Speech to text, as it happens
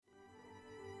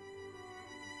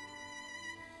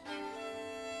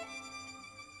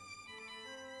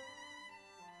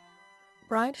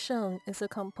Sheng is a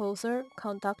composer,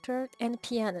 conductor, and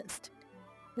pianist.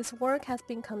 His work has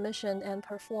been commissioned and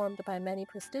performed by many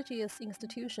prestigious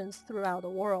institutions throughout the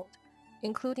world,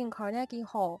 including Carnegie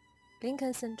Hall,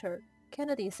 Lincoln Center,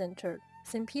 Kennedy Center,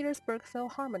 St. Petersburg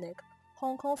Philharmonic,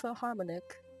 Hong Kong Philharmonic,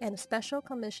 and special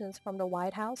commissions from the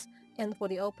White House and for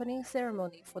the opening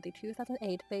ceremony for the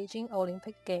 2008 Beijing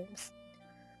Olympic Games.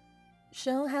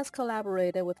 Sheng has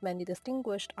collaborated with many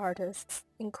distinguished artists,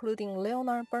 including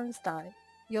Leonard Bernstein,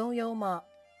 Yo-Yo Ma,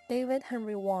 David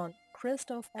Henry Hwang,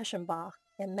 Christoph Eschenbach,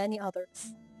 and many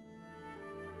others.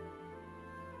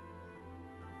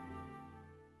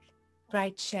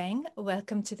 Bright Sheng,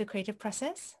 welcome to the creative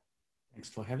process. Thanks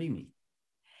for having me.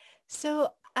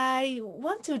 So I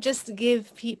want to just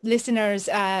give listeners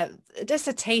just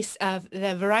a taste of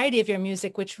the variety of your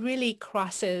music, which really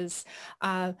crosses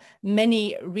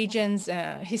many regions,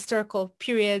 historical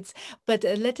periods. But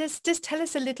just tell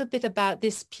us a little bit about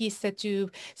this piece that you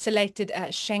selected,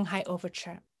 Shanghai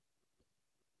Overture.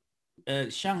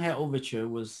 Shanghai Overture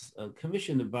was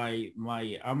commissioned by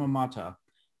my alma mater,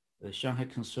 the Shanghai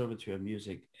Conservatory of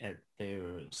Music, at their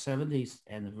 70th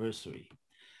anniversary.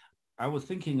 I was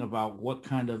thinking about what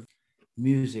kind of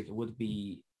music would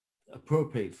be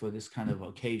appropriate for this kind of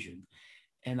occasion.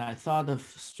 And I thought of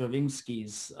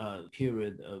Stravinsky's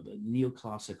period of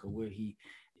neoclassical, where he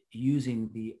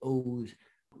using the old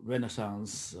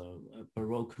Renaissance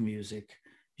Baroque music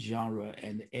genre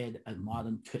and add a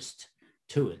modern twist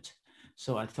to it.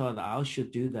 So I thought I should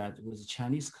do that with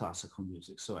Chinese classical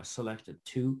music. So I selected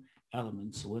two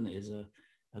elements. One is a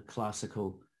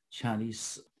classical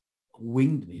Chinese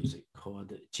winged music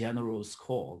called General's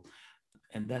Call.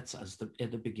 And that's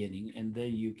at the beginning. And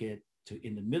then you get to,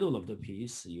 in the middle of the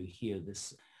piece, you hear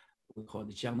this, we call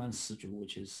it Jiangnan Siju,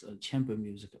 which is chamber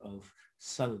music of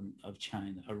southern of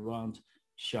China around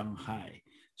Shanghai.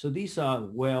 So these are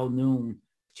well-known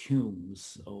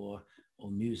tunes or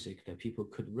music that people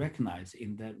could recognize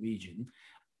in that region.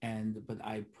 But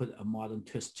I put a modern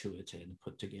twist to it and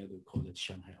put together, called it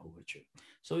Shanghai Overture.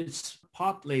 So it's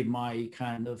partly my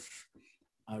kind of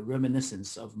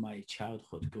reminiscence of my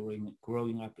childhood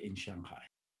growing up in Shanghai.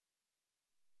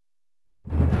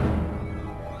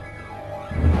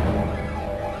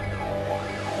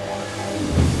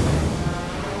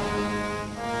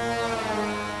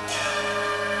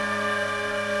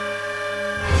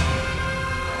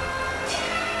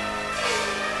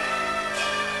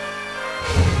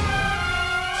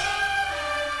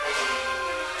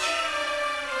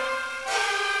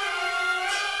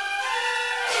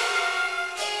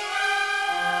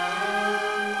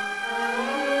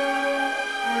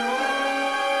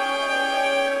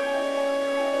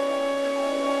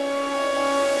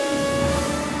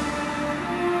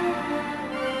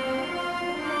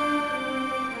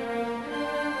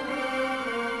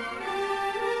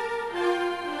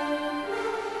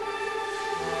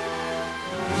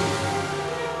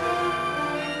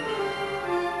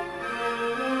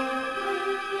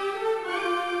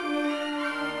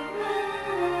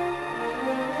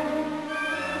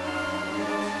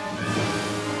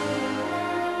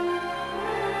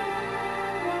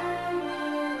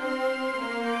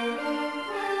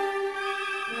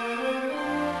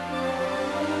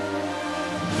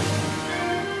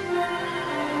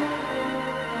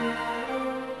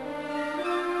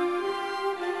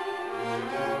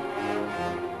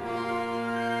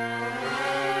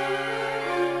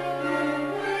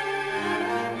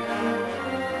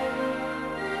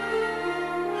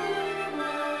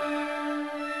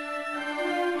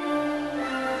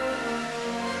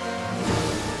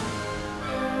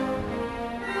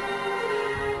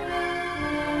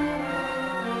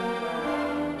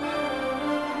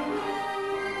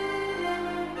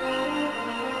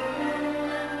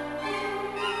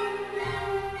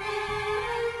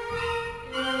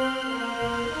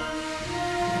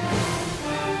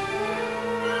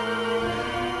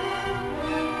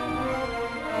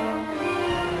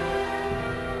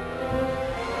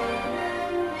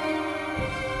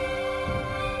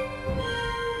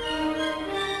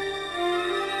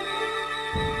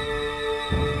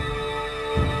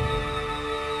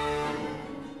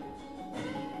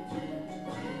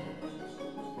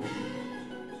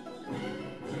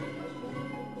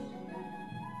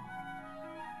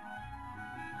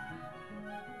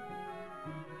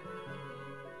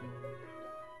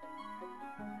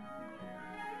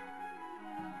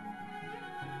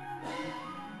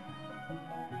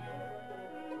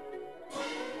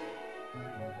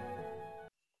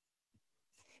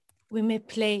 We may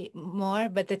play more,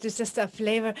 but that is just a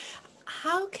flavor.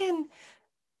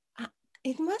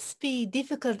 It must be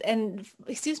difficult, and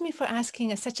excuse me for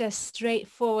asking such a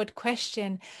straightforward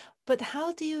question, But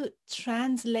how do you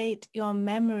translate your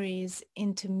memories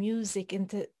into music?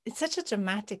 It's such a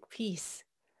dramatic piece.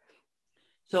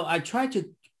 So I try to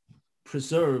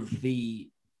preserve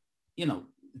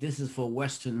this is for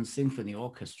Western Symphony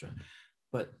Orchestra,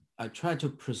 but I try to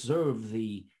preserve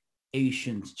the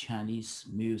ancient Chinese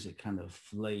music kind of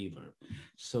flavor.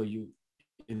 So you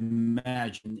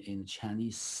imagine in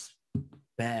Chinese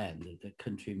band, the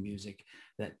country music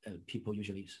that people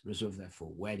usually reserve that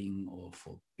for wedding or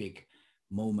for big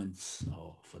moments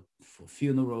or for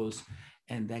funerals,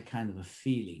 and that kind of a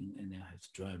feeling, and it has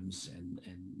drums and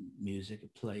music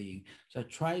playing. So I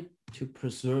try to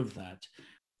preserve that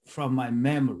from my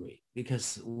memory,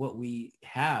 because what we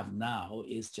have now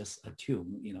is just a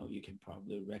tune. You can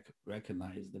probably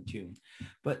recognize the tune,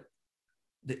 but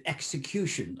the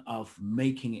execution of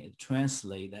making it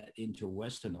translate that into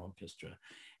Western orchestra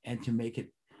and to make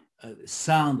it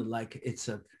sound like it's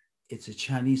a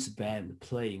Chinese band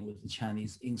playing with the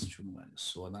Chinese instrument,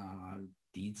 sona,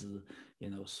 dizi,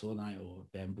 sona or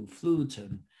bamboo flute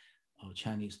and or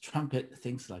Chinese trumpet,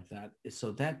 things like that.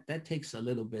 So that takes a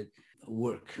little bit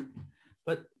work,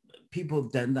 but people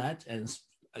have done that. And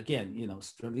again,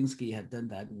 Stravinsky had done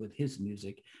that with his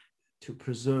music to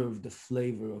preserve the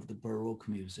flavor of the Baroque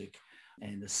music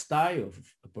and the style of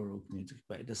Baroque music.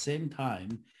 But at the same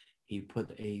time, he put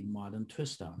a modern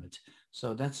twist on it.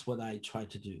 So that's what I try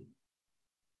to do.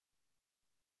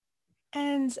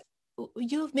 And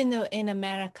you've been in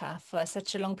America for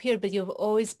such a long period, but you've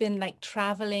always been like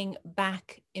traveling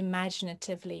back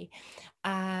imaginatively.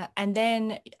 And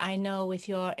then I know with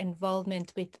your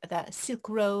involvement with the Silk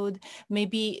Road,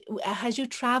 maybe as you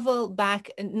travel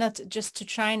back, not just to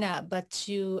China, but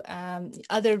to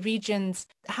other regions,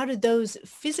 how do those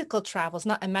physical travels,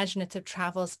 not imaginative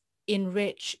travels,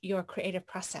 enrich your creative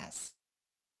process?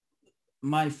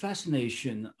 My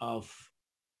fascination of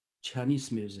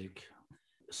Chinese music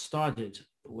started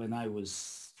when I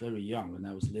was very young, when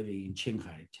I was living in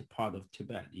Qinghai, part of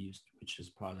Tibet, which is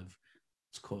part of,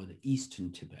 it's called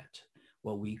Eastern Tibet.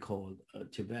 What we call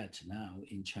Tibet now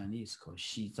in Chinese called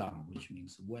Xizang, which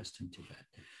means Western Tibet.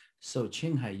 So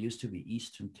Qinghai used to be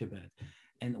Eastern Tibet.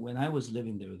 And when I was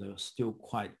living there was still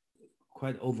quite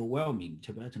overwhelming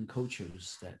Tibetan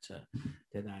cultures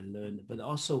that I learned, but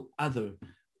also other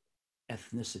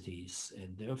ethnicities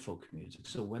and their folk music.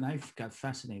 So when I got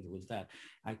fascinated with that,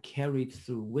 I carried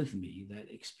through with me that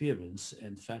experience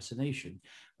and fascination.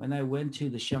 When I went to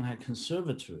the Shanghai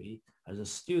Conservatory as a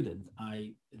student,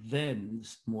 I then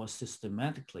more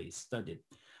systematically studied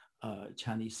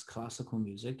Chinese classical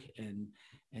music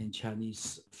and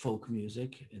Chinese folk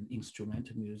music and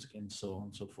instrumental music and so on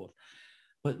and so forth.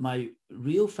 But my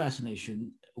real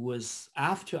fascination was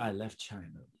after I left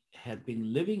China, had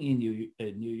been living in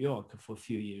New York for a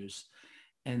few years.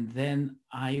 And then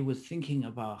I was thinking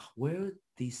about where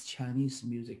these Chinese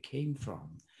music came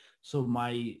from. So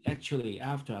actually,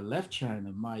 after I left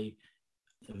China, my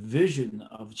vision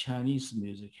of Chinese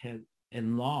music had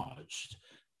enlarged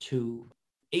to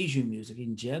Asian music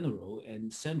in general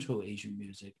and Central Asian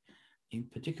music in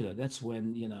particular. That's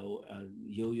when,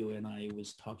 Yo-Yo and I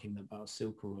was talking about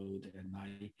Silk Road, and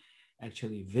I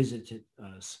actually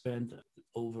spent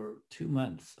over 2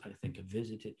 months, I think, I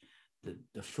visited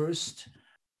the first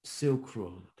Silk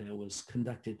Road that was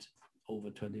conducted over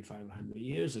 2,500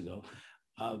 years ago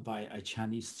by a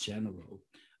Chinese general,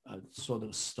 sort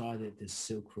of started this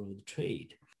Silk Road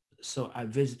trade. So I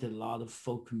visited a lot of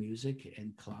folk music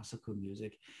and classical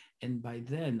music. And by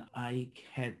then I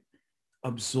had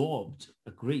absorbed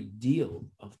a great deal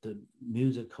of the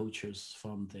music cultures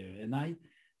from there.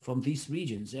 From these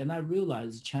regions. And I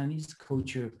realized Chinese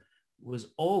culture was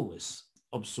always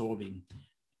absorbing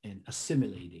and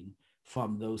assimilating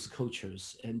from those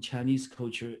cultures. And Chinese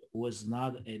culture was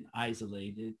not an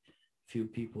isolated few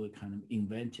people kind of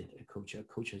invented a culture.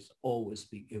 A culture has always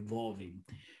been evolving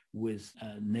with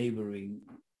neighboring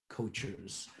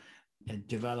cultures and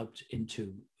developed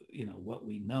into, what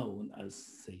we know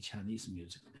as, say, Chinese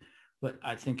music. But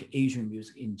I think Asian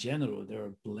music in general, there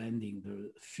are blending, there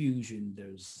are fusion,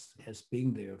 has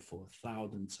been there for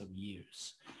thousands of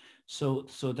years. So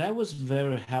that was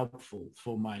very helpful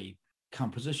for my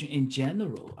composition in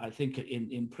general. I think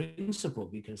in principle,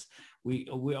 because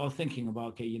we're all thinking about,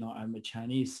 okay, I'm a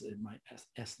Chinese, and my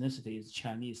ethnicity is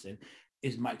Chinese, and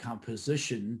is my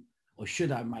composition, or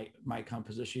should my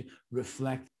composition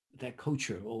reflect that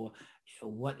culture, or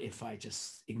what if I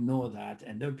just ignore that?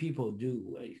 And there people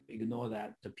do ignore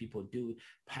that. The people do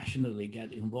passionately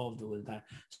get involved with that.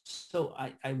 So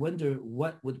I wonder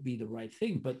what would be the right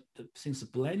thing. But since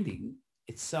blending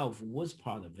itself was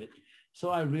part of it, so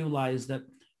I realized that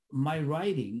my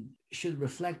writing should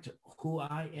reflect who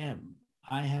I am.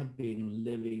 I have been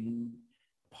living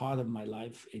part of my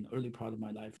life in early part of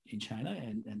my life in China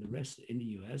and the rest in the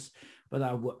US. But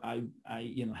I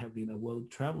have been a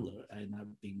world traveler and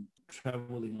I've been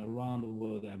traveling around the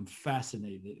world. I'm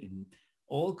fascinated in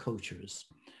all cultures.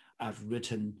 I've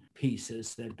written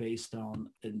pieces that are based on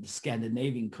in the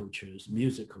Scandinavian cultures,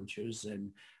 music cultures,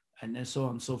 and so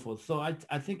on and so forth. So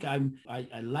I think I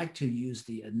like to use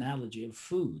the analogy of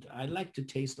food. I like to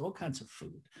taste all kinds of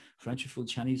food, French food,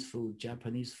 Chinese food,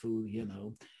 Japanese food,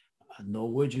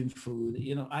 Norwegian food.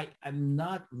 I'm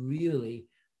not really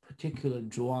particularly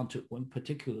drawn to one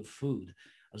particular food,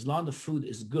 as long as the food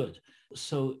is good.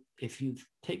 So if you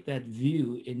take that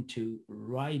view into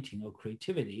writing or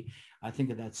creativity, I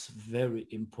think that's very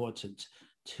important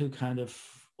to kind of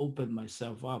open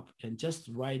myself up and just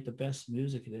write the best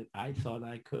music that I thought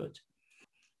I could.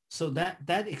 So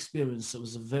that experience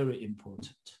was very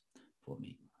important for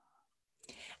me.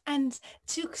 And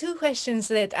two questions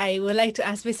that I would like to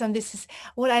ask based on this is,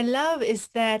 what I love is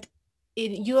that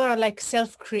you are like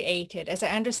self-created. As I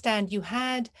understand, you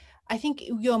had, I think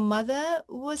your mother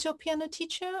was your piano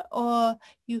teacher, or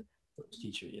you,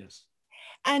 Teacher, yes.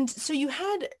 and so you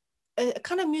had a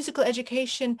kind of musical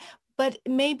education, but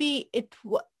maybe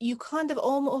you kind of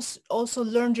almost also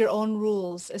learned your own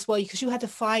rules as well, because you had to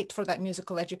fight for that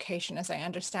musical education, as I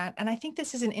understand. And I think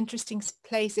this is an interesting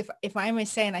place, if I may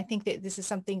say, and I think that this is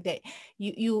something that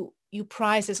you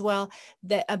prize as well,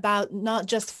 that about not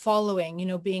just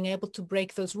following, being able to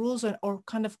break those rules, or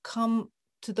kind of come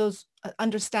to those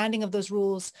understanding of those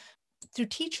rules through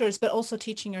teachers, but also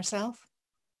teaching yourself.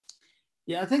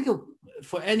 Yeah, I think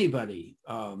for anybody,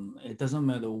 it doesn't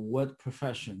matter what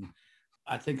profession.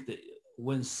 I think that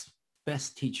one's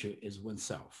best teacher is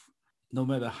oneself. No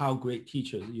matter how great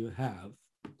teacher you have,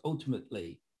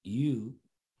 ultimately you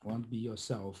want to be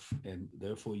yourself, and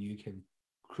therefore you can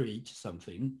create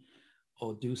something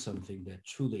or do something that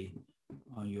truly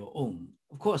on your own.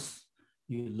 Of course,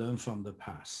 you learn from the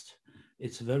past.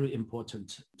 It's very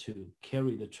important to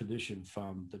carry the tradition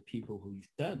from the people who've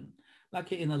done.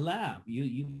 Like in a lab,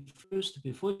 you first,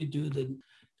 before you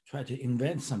try to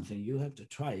invent something, you have to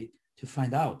try to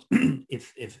find out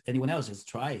if anyone else has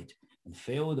tried and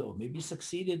failed or maybe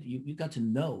succeeded. You got to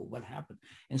know what happened.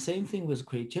 And same thing with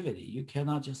creativity. You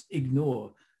cannot just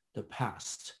ignore the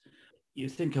past. You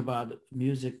think about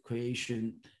music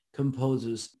creation,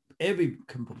 composers, every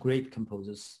great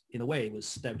composers in a way was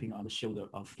stepping on the shoulder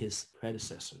of his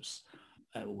predecessors.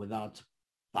 Without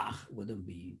Bach wouldn't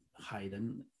be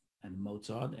Haydn and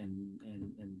Mozart and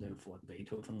therefore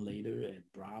Beethoven later and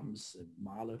Brahms and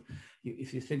Mahler.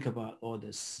 If you think about all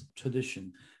this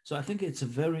tradition. So I think it's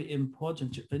very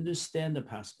important to understand the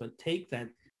past, but take that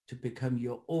to become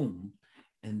your own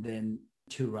and then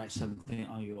to write something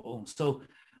on your own. So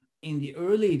in the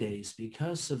early days,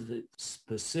 because of the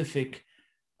specific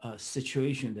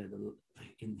situation that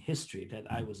in history that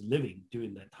I was living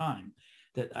during that time,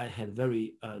 that I had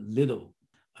very little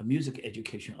music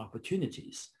education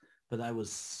opportunities, but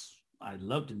I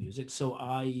loved music. So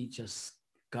I just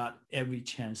got every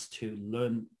chance to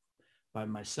learn by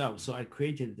myself. So I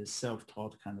created this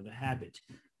self-taught kind of a habit,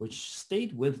 which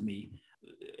stayed with me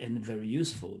and very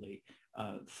usefully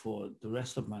for the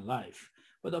rest of my life.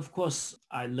 But of course,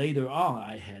 later on,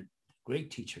 I had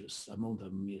great teachers. Among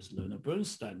them is Leonard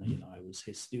Bernstein. I was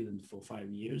his student for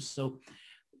 5 years. So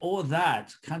all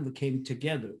that kind of came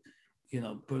together.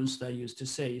 Bernstein used to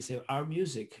say, our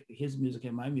music, his music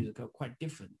and my music are quite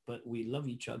different, but we love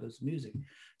each other's music.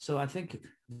 So I think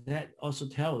that also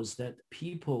tells that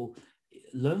people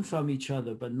learn from each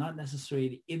other, but not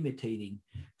necessarily imitating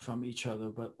from each other,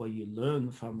 but what you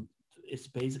learn from its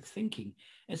basic thinking.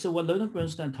 And so what Leonard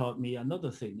Bernstein taught me,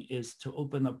 another thing, is to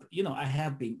open up. I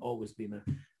have always been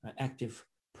an active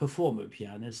performer,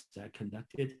 pianist. I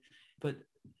conducted, but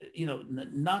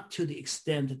not to the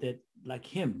extent that like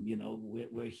him,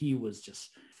 where he was just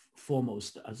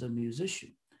foremost as a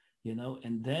musician.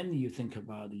 And then you think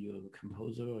about you're a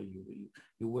composer, or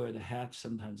you wear the hat,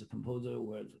 sometimes a composer,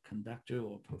 wear the conductor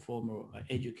or performer or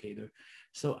educator.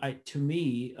 So to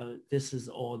me, this is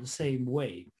all the same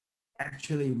way.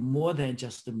 Actually, more than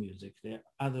just the music, there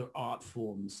are other art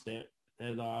forms. There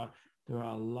are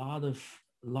a lot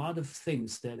of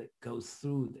things that go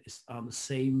through this on the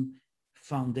same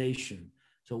foundation.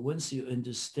 So once you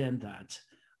understand that,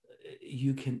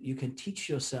 you can teach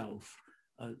yourself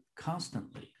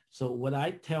constantly. So what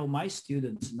I tell my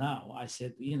students now, I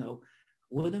said,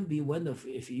 wouldn't it be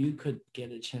wonderful if you could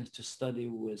get a chance to study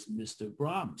with Mr.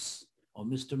 Brahms or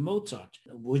Mr. Mozart?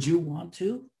 Would you want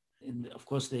to? And of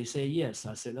course, they say yes.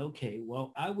 I said, okay,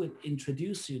 well, I would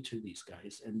introduce you to these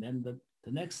guys. And then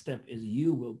the next step is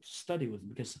you will study with them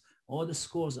because all the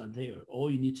scores are there.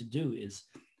 All you need to do is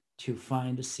to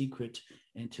find the secret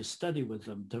and to study with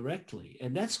them directly.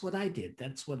 And that's what I did.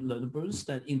 That's what Leonard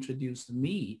Bernstein introduced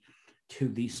me to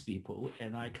these people.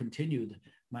 And I continued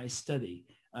my study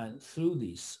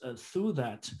through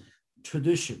that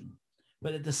tradition.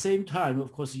 But at the same time,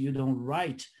 of course, you don't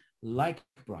write like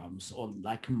Brahms or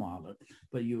like Mahler,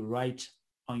 but you write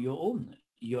on your own,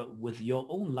 with your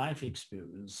own life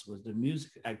experience, with the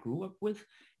music I grew up with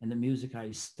and the music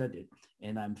I studied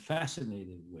and I'm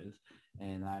fascinated with,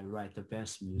 and I write the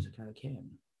best music I can.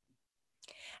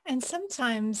 And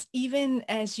sometimes, even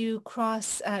as you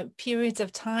cross periods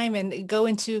of time and go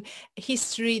into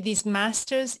history, these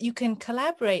masters, you can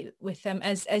collaborate with them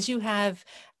as you have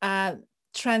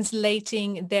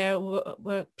translating their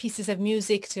pieces of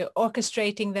music to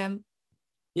orchestrating them.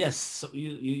 Yes, so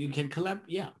you can collab.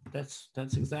 Yeah, that's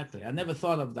exactly. I never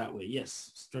thought of that way.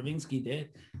 Yes, Stravinsky did.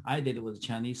 I did it with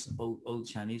Chinese, old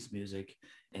Chinese music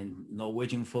and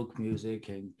Norwegian folk music.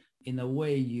 And in a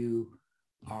way, you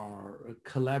are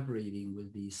collaborating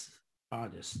with these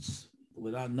artists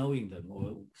without knowing them,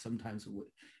 or sometimes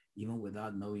even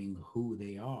without knowing who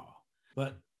they are.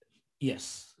 But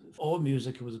yes, all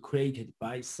music was created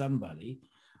by somebody,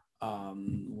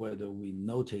 whether we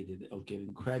notate it or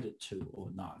giving credit to or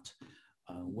not.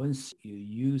 Once you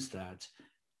use that,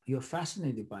 you're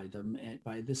fascinated by them and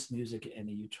by this music, and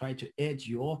you try to add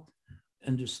your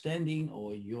understanding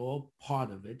or your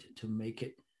part of it to make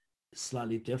it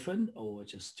slightly different or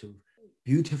just to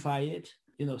beautify it.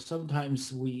 You know,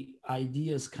 sometimes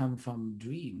ideas come from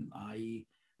dream.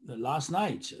 Last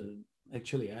night,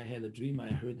 actually, I had a dream.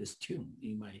 I heard this tune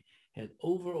in my head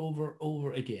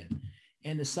over again.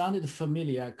 And it sounded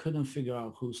familiar. I couldn't figure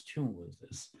out whose tune was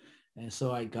this. And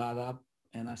so I got up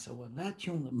and I said, well, that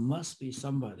tune must be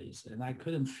somebody's. And I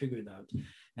couldn't figure it out.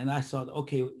 And I thought,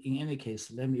 okay, in any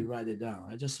case, let me write it down.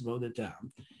 I just wrote it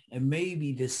down. And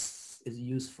maybe this is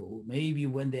useful. Maybe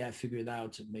one day I figure it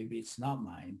out. Maybe it's not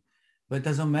mine. But it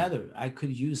doesn't matter. I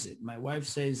could use it. My wife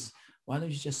says, why don't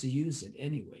you just use it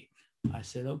anyway? I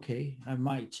said, okay, I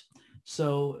might.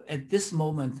 So at this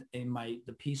moment in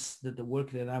the piece, the work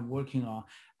that I'm working on,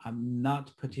 I'm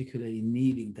not particularly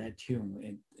needing that tune,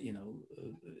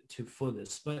 and for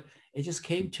this, but it just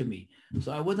came to me.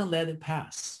 So I wouldn't let it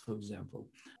pass. For example,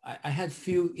 I had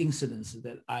few incidents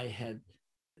that I had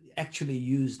actually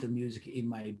used the music in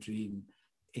my dream,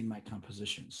 in my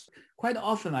compositions. Quite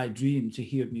often I dream to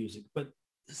hear music, but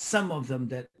some of them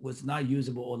that was not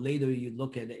usable, or later you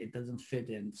look at it, it doesn't fit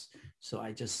in. So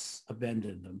I just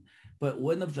abandoned them. But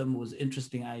one of them was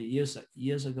interesting.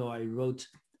 Years ago, I wrote,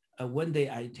 one day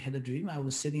I had a dream. I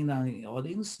was sitting down in the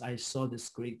audience. I saw this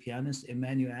great pianist,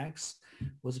 Emmanuel X,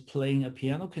 was playing a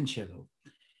piano concerto.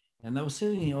 And I was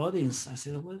sitting in the audience. I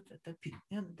said, well,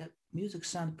 that music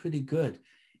sounded pretty good.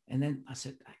 And then I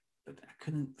said, but I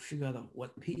couldn't figure out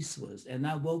what piece was. And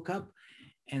I woke up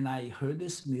and I heard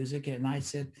this music and I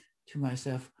said to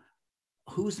myself,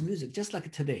 whose music? Just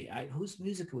like today, whose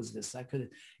music was this? I couldn't.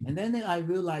 And then I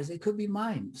realized it could be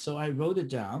mine. So I wrote it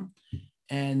down,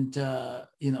 and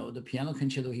the piano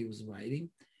concerto he was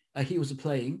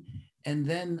playing. And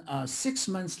then 6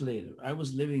 months later, I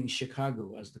was living in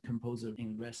Chicago as the composer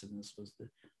in residence, was the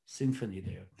symphony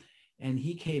there. And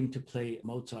he came to play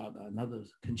Mozart, another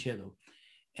concerto.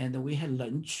 And we had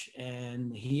lunch,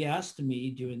 and he asked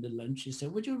me during the lunch, he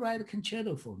said, would you write a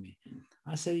concerto for me?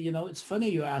 I said, it's funny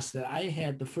you asked that. I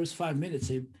had the first 5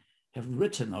 minutes have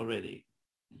written already.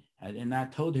 And I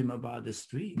told him about this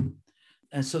dream.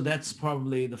 And so that's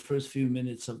probably the first few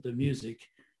minutes of the music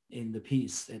in the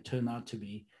piece that turned out to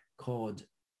be called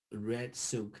Red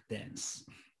Silk Dance.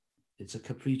 It's a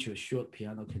capriccio, short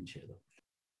piano concerto.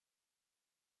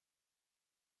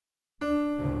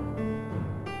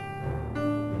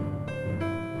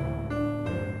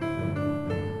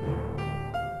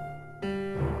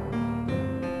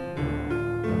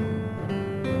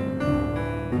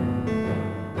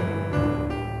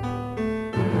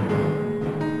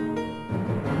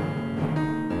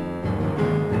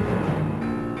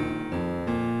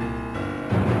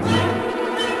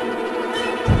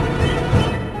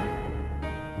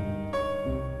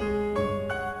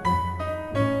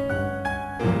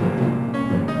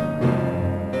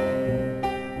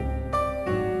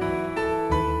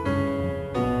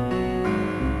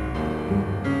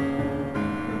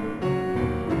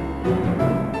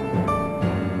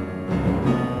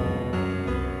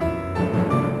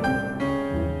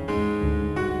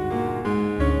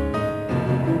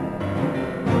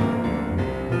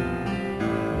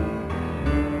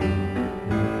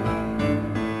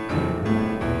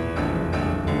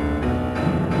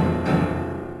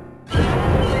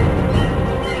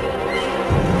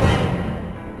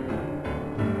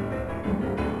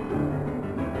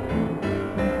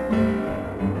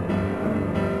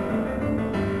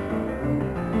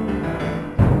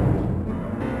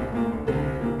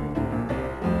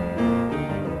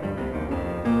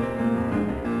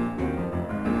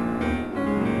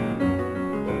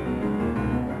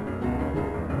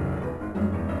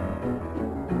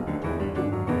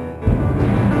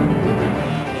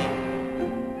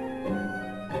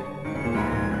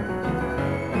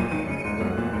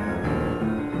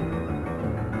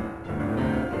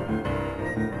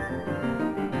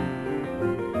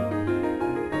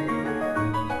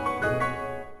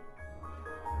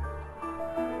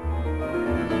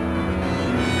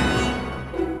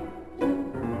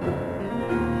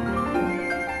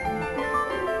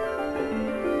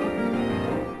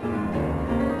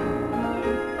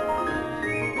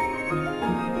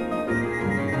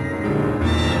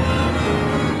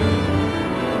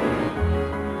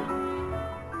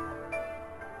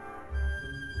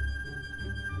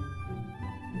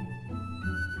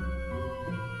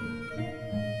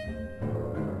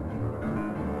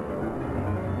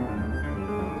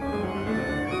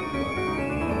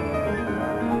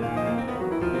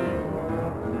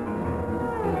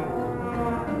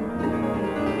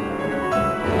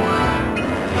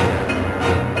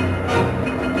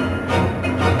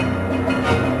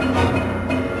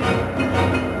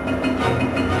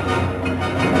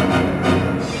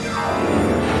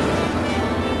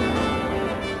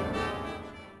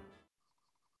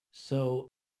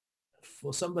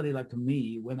 somebody like me,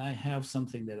 when I have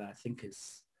something that I think is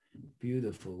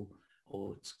beautiful or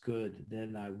it's good, then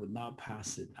I would not pass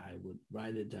it. I would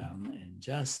write it down and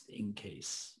just in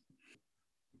case.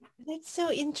 It's so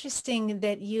interesting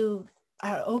that you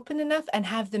are open enough and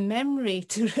have the memory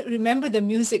to remember the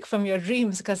music from your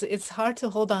dreams, because it's hard to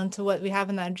hold on to what we have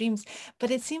in our dreams.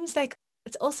 But it seems like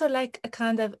it's also like a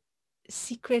kind of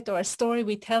secret or a story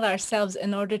we tell ourselves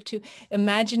in order to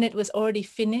imagine it was already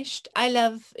finished. I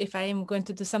love, if I am going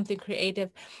to do something creative,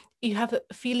 you have a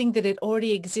feeling that it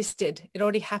already existed. It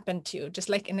already happened to you, just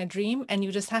like in a dream. And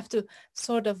you just have to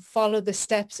sort of follow the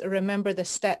steps or remember the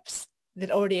steps that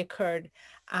already occurred.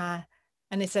 Uh,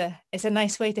 and it's a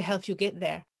nice way to help you get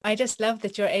there. I just love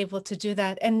that you're able to do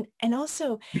that. And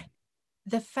also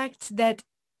the fact that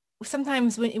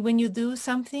sometimes when you do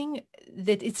something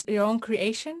that it's your own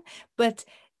creation, but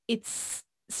it's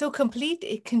so complete,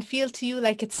 it can feel to you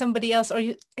like it's somebody else. Or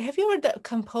you have you ever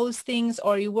composed things,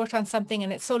 or you worked on something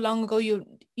and it's so long ago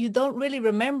you don't really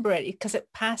remember it because it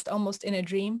passed almost in a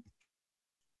dream?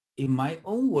 In my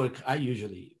own work, I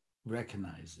usually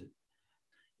recognize it.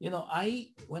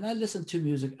 When I listen to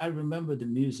music, I remember the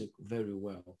music very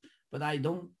well, but I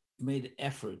don't make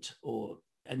effort, or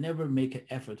I never make an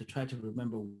effort to try to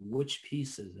remember which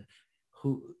pieces,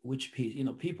 which piece.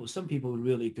 Some people are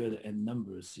really good at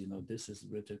numbers. This is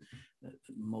written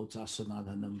Mozart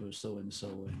sonata number so and so,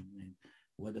 and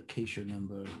what occasion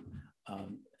number.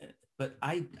 Um, but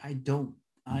I don't.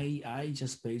 I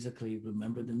just basically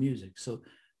remember the music. So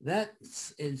that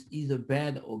is either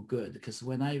bad or good, because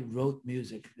when I wrote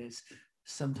music, there's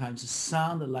sometimes it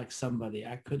sounded like somebody.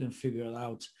 I couldn't figure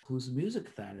out whose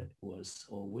music that it was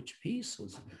or which piece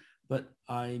was. But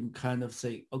I'm kind of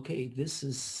saying, okay, this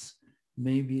is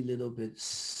maybe a little bit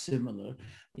similar.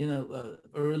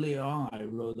 Early on, I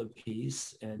wrote a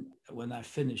piece, and when I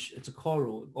finished, it's a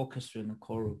choral, orchestra and a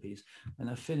choral piece. When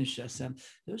I finished, I said,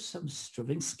 there's some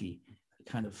Stravinsky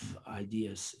kind of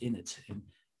ideas in it.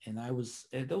 And that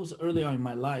was early on in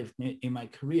my life, in my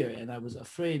career, and I was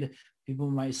afraid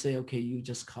people might say, okay, you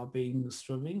just copying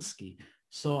Stravinsky.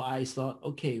 So I thought,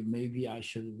 okay, maybe I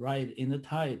should write in the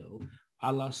title,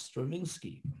 a la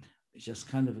Stravinsky, just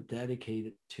kind of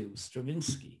dedicated to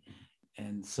Stravinsky.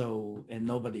 And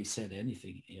nobody said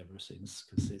anything ever since,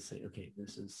 because they say, okay,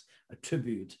 this is a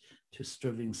tribute to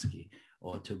Stravinsky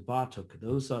or to Bartok.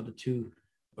 Those are the two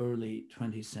early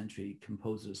 20th century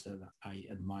composers that I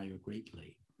admire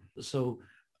greatly. So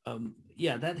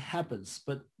yeah, that happens.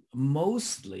 But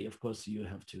mostly, of course,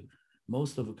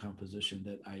 most of the composition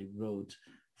that I wrote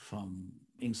from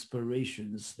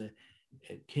inspirations that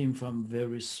it came from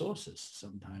various sources,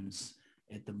 sometimes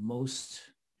at the most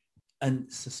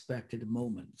unsuspected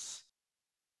moments.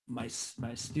 My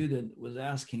student was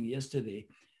asking yesterday,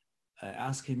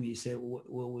 asking me, he said,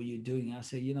 what were you doing? I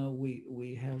said,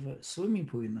 we have a swimming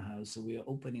pool in the house, so we are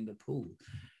opening the pool.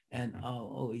 And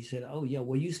he said, oh yeah,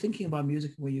 were you thinking about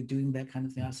music when you're doing that kind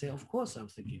of thing? I said, of course I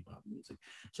was thinking about music.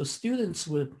 So students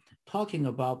were talking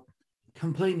about,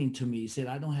 complaining to me, said,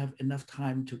 I don't have enough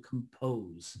time to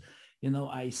compose.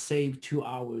 I save 2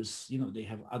 hours, they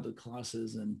have other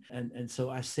classes. And so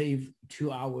I save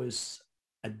 2 hours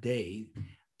a day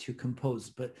to compose.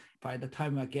 But by the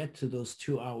time I get to those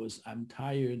 2 hours, I'm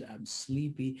tired, I'm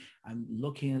sleepy,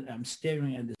 I'm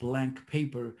staring at this blank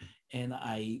paper, and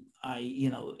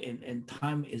and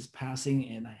time is passing,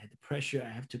 and I had the pressure, I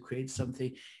have to create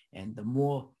something. And the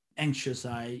more anxious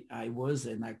I was,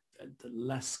 and the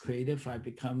less creative I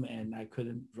become, and I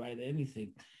couldn't write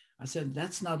anything. I said,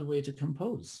 that's not the way to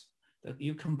compose. That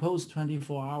you compose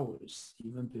 24 hours,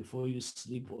 even before you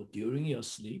sleep or during your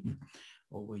sleep,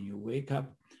 or when you wake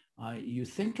up, you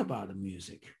think about the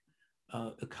music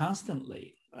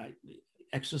constantly.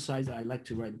 Exercise, I like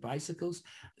to ride bicycles.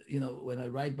 When I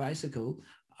ride bicycle,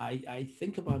 I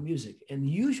think about music, and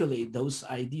usually those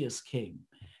ideas came.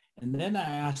 And then I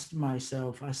asked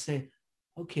myself, I say,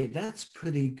 okay, that's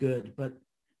pretty good, but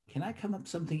can I come up with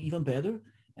something even better?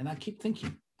 And I keep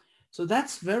thinking. So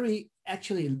that's very,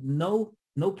 actually no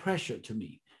pressure to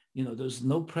me. There's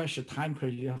no pressure, time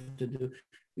pressure you have to do.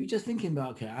 You're just thinking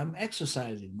about, okay, I'm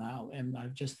exercising now, and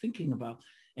I'm just thinking about,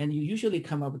 and you usually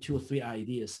come up with 2 or 3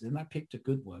 ideas. Then I picked a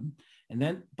good one. And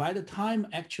then by the time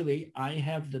actually I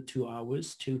have the 2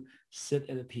 hours to sit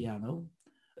at a piano,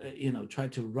 try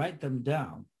to write them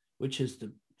down, which is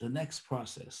the next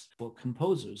process for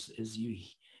composers, is you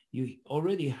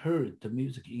already heard the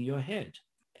music in your head.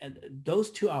 And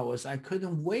those 2 hours, I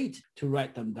couldn't wait to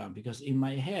write them down, because in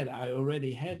my head, I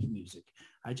already had music.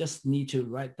 I just need to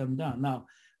write them down. Now,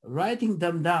 writing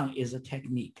them down is a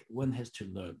technique one has to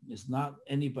learn. It's not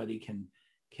anybody can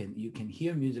you can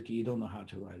hear music, you don't know how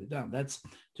to write it down. That's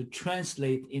to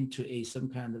translate into some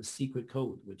kind of secret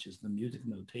code, which is the music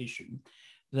notation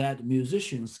that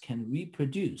musicians can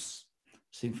reproduce.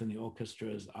 Symphony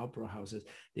orchestras, opera houses,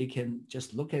 they can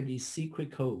just look at these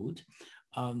secret code.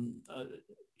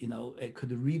 It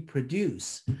could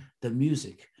reproduce the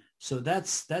music. So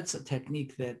that's a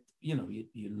technique that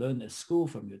you learn at school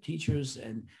from your teachers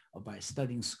and by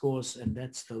studying scores, and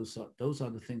those are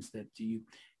the things that you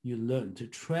learn to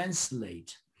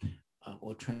translate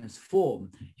or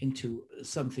transform into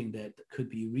something that could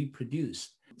be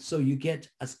reproduced. So you get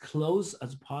as close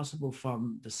as possible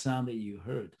from the sound that you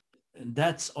heard. And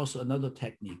that's also another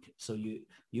technique. So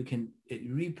you can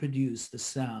reproduce the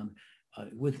sound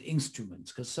with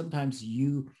instruments, because sometimes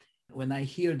when I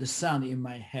hear the sound in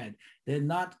my head, they're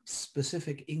not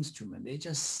specific instrument. They're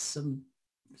just some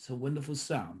wonderful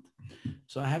sound.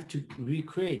 So I have to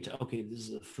recreate, okay, this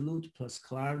is a flute plus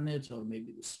clarinet, or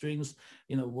maybe the strings,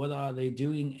 what are they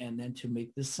doing? And then to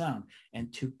make this sound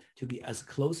and to be as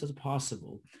close as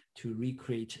possible to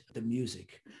recreate the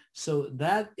music. So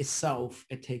that itself,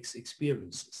 it takes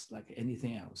experiences like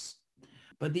anything else.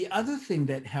 But the other thing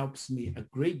that helps me a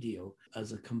great deal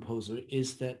as a composer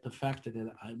is that the fact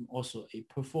that I'm also a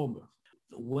performer.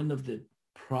 One of the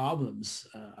problems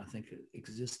I think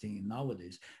existing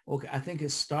nowadays, I think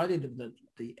it started at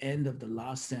the end of the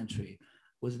last century,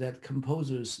 was that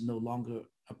composers no longer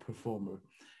a performer,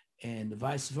 and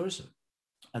vice versa.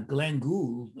 Glenn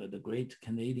Gould, the great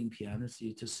Canadian pianist,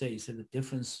 used to say, he said the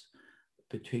difference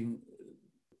between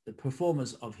the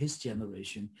performers of his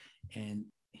generation and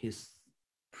his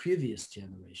previous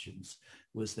generations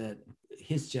was that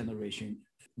his generation,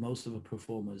 most of the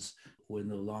performers were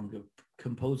no longer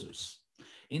composers.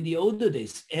 In the older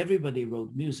days, everybody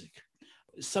wrote music.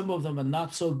 Some of them are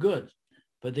not so good,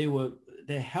 but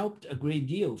they helped a great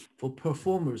deal for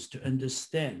performers to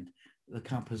understand the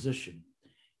composition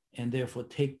and therefore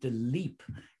take the leap.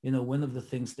 One of the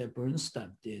things that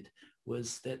Bernstein did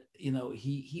was that,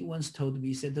 he once told me,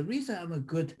 he said, the reason I'm a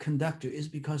good conductor is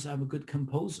because I'm a good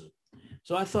composer.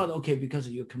 So I thought, okay, because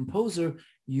you're a composer,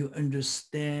 you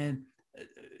understand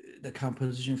the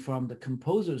composition from the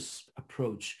composer's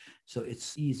approach, so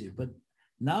it's easier. But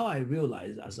now I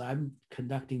realize, as I'm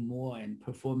conducting more and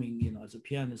performing, as a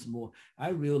pianist more, I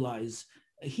realize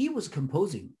he was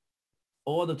composing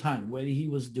all the time, whether he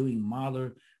was doing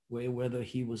Mahler, whether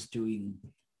he was doing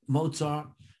Mozart,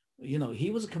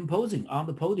 he was composing on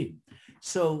the podium.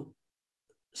 So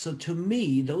to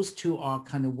me, those two are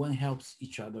kind of one helps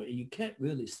each other, and you can't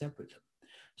really separate them.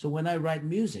 So when I write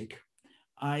music,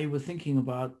 I was thinking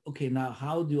about, okay, now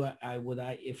how do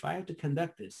if I have to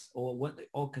conduct this, or what the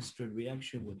orchestra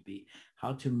reaction would be,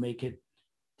 how to make it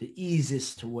the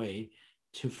easiest way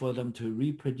for them to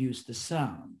reproduce the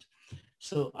sound.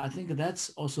 So I think that's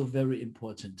also very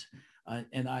important.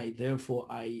 And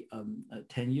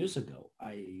 10 years ago,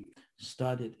 I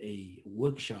started a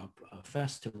workshop, a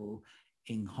festival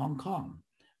in Hong Kong,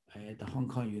 at the Hong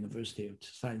Kong University of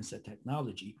Science and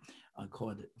Technology,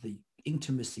 called The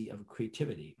Intimacy of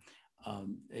Creativity,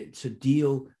 to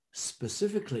deal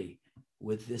specifically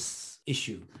with this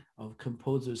issue of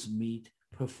composers meet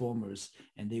performers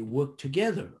and they work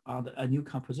together on a new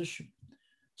composition.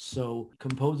 So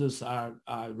composers are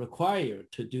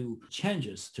required to do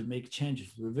changes, to make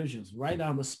changes, revisions right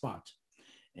on the spot.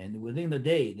 And within the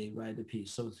day, they write the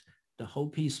piece. So the whole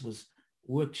piece was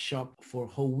workshop for a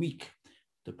whole week.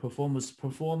 The performers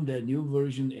perform their new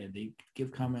version and they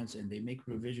give comments and they make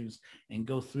revisions and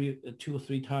go 2 or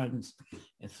 3 times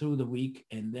and through the week.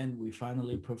 And then we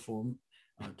finally perform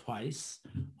twice.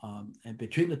 And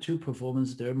between the 2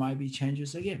 performances, there might be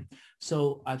changes again.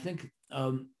 So I think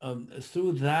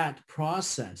through that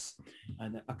process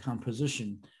and a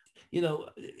composition,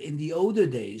 in the older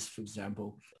days, for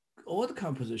example, all the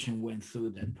composition went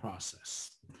through that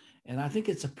process. And I think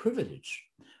it's a privilege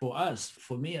for us,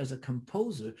 for me as a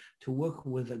composer, to work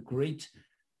with a great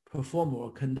performer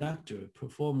or conductor,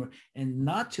 performer, and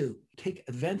not to take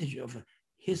advantage of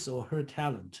his or her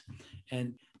talent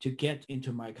and to get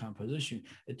into my composition.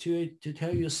 To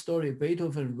tell you a story,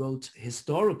 Beethoven wrote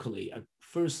historically a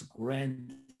first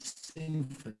grand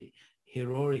symphony,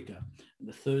 Heroica,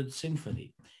 the 3rd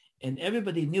symphony. And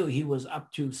everybody knew he was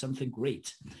up to something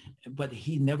great, but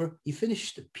he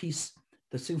finished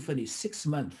the symphony 6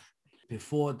 months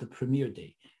before the premiere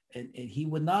day. And he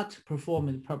would not perform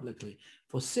it publicly.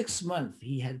 For 6 months,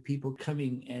 he had people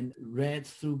coming and read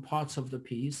through parts of the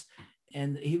piece,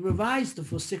 and he revised it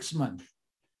for 6 months.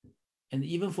 And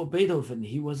even for Beethoven,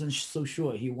 he wasn't so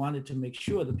sure. He wanted to make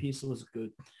sure the piece was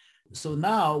good. So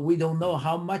now we don't know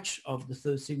how much of the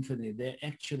 3rd symphony they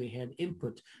actually had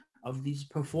input of these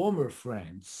performer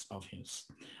friends of his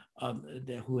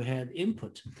who had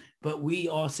input. But we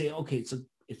all say, okay,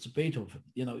 it's Beethoven.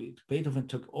 Beethoven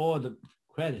took all the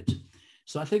credit.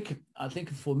 So I think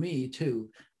for me too,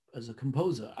 as a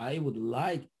composer, I would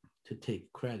like to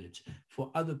take credit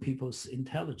for other people's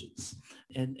intelligence,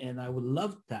 and I would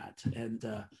love that. And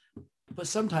but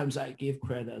sometimes I give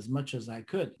credit as much as I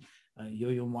could.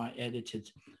 Yo-Yo Ma edited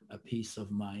a piece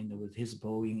of mine with his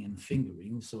bowing and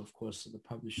fingering. So of course the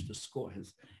published score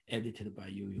is edited by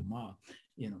Yo-Yo Ma,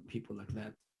 people like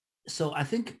that. So I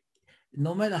think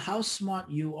no matter how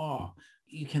smart you are,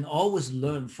 you can always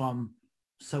learn from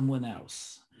someone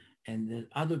else. And then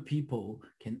other people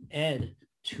can add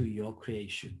to your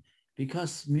creation.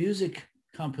 Because music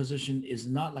composition is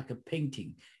not like a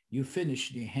painting. You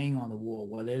finish, you hang on the wall,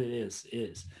 whatever it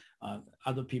is.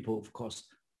 Other people, of course,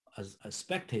 as a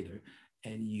spectator,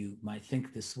 and you might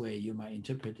think this way, you might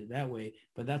interpret it that way,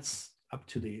 but that's up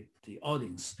to the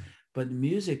audience. But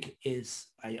music is,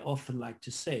 I often like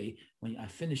to say, when I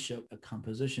finish a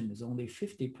composition, is only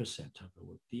 50% of the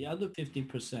work. The other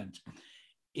 50%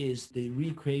 is the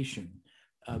recreation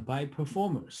by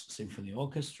performers, symphony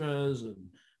orchestras, and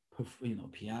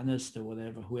pianists or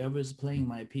whatever, whoever is playing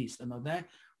my piece. And that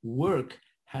work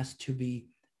has to be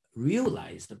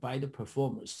realized by the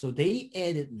performers. So they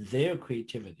added their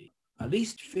creativity, at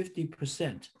least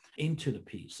 50% into the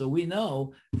piece. So we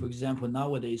know, for example,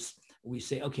 nowadays we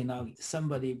say, okay, now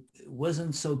somebody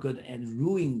wasn't so good and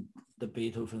ruined the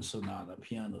Beethoven sonata,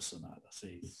 piano sonata,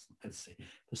 let's say.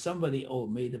 But somebody,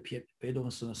 made the Beethoven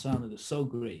sonata so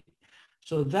great.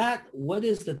 So what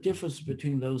is the difference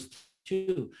between those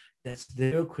two? That's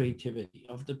their creativity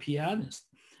of the pianist.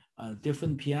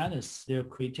 Different pianists, their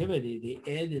creativity,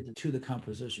 they added to the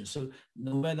composition. So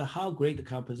no matter how great the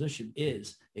composition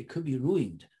is, it could be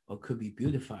ruined or could be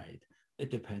beautified.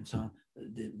 It depends on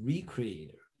the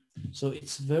recreator. So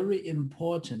it's very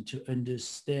important to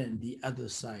understand the other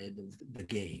side of the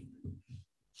game,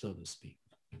 so to speak.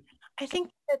 I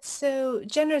think that's so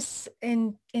generous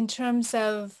in terms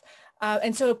of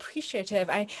and so appreciative.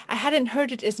 I hadn't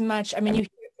heard it as much. I mean, you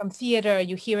hear it from theater,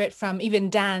 you hear it from even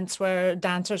dance, where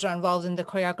dancers are involved in the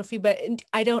choreography, but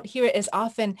I don't hear it as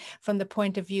often from the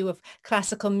point of view of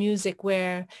classical music,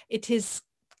 where it has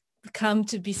come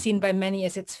to be seen by many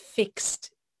as it's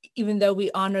fixed, even though we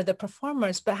honor the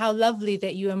performers. But how lovely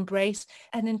that you embrace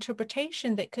an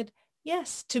interpretation that could,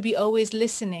 yes, to be always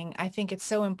listening. I think it's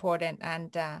so important.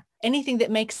 And anything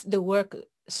that makes the work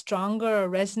stronger or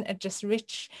resonant, just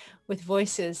rich with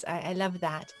voices. I love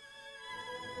that.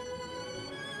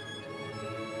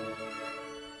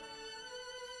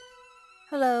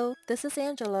 Hello, this is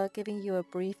Angela giving you a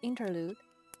brief interlude.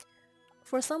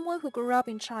 For someone who grew up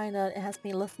in China and has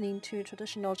been listening to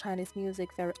traditional Chinese music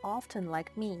very often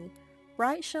like me,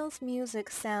 Bright Sheng's music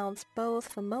sounds both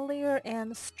familiar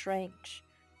and strange.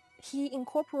 He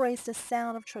incorporates the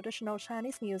sound of traditional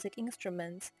Chinese music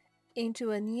instruments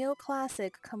into a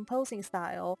neoclassic composing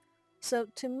style, so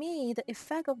to me the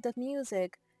effect of the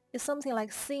music is something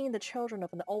like seeing the children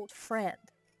of an old friend.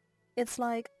 It's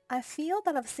like I feel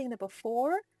that I've seen it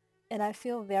before, and I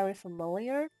feel very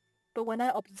familiar, but when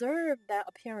I observe that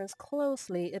appearance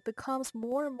closely, it becomes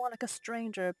more and more like a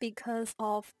stranger because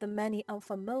of the many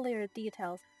unfamiliar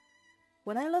details.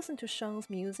 When I listen to Sheng's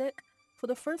music, for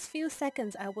the first few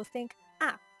seconds I will think,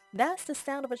 that's the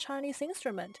sound of a Chinese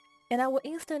instrument, and I will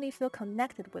instantly feel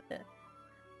connected with it.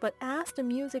 But as the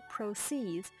music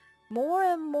proceeds, more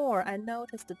and more I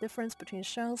notice the difference between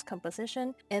Sheng's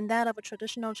composition and that of a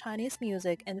traditional Chinese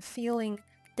music and feeling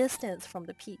distance from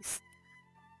the piece.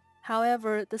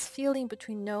 However, this feeling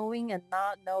between knowing and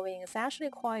not knowing is actually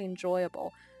quite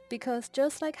enjoyable because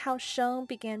just like how Sheng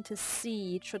began to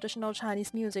see traditional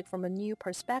Chinese music from a new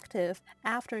perspective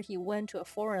after he went to a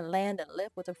foreign land and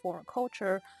lived with a foreign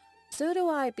culture, so do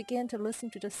I begin to listen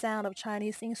to the sound of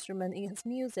Chinese instrument in his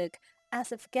music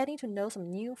as if getting to know some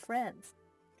new friends.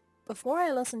 Before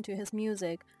I listened to his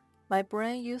music, my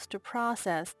brain used to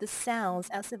process the sounds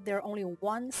as if there are only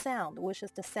one sound, which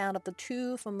is the sound of the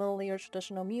two familiar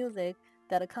traditional music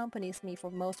that accompanies me for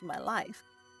most of my life.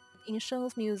 In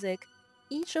Sheng's music,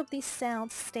 each of these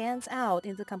sounds stands out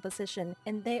in the composition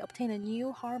and they obtain a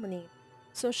new harmony.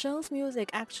 So Sheng's music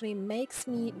actually makes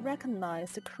me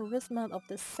recognize the charisma of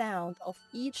the sound of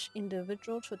each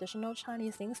individual traditional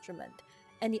Chinese instrument,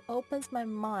 and it opens my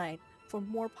mind for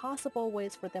more possible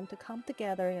ways for them to come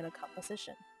together in a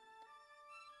composition.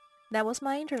 That was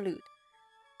my interlude.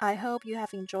 I hope you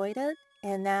have enjoyed it,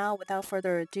 and now without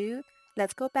further ado,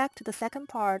 let's go back to the second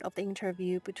part of the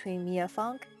interview between Mia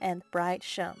Funk and Bright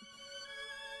Sheng.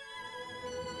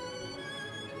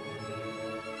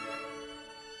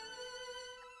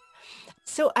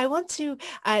 So I want to,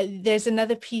 there's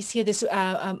another piece here, this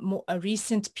a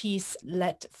recent piece,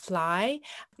 Let Fly.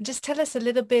 Just tell us a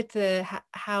little bit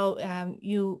how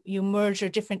you merge your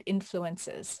different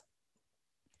influences.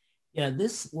 Yeah,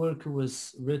 this work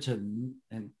was written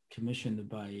and commissioned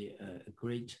by a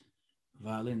great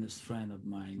violinist friend of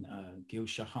mine, Gil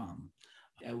Shahan.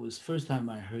 It was first time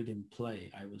I heard him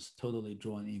play. I was totally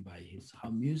drawn in by how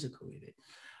musical it is,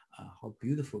 how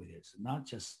beautiful it is. Not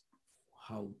just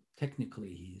how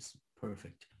technically he is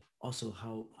perfect, also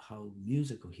how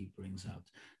musical he brings out.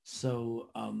 So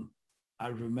I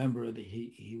remember that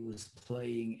he was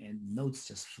playing and notes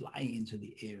just flying into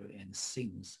the air and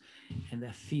sings, and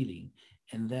that feeling.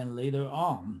 And then later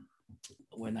on,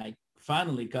 when I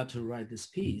finally got to write this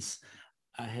piece,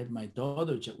 I had my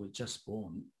daughter was just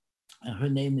born, and her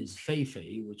name is Fei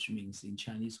Fei, which means in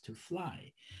Chinese to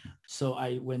fly. So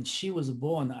when she was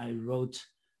born, I wrote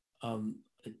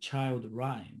a child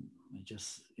rhyme,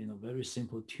 just very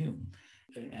simple tune,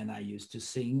 and I used to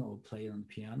sing or play on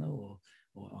piano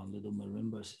or on little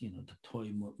marimbas, the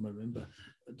toy marimba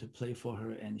to play for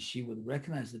her, and she would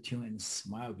recognize the tune and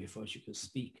smile before she could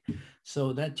speak.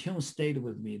 So that tune stayed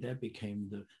with me. That became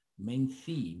the main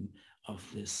theme of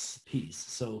this piece.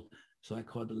 So I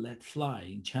called it Let Fly.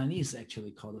 In Chinese,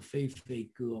 actually called Fei Fei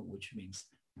Ge, which means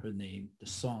her name, the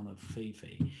song of Fei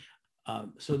Fei.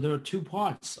 So there are two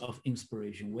parts of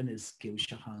inspiration. One is Gil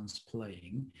Shahan's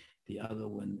playing. The other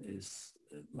one is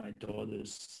my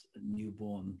daughter's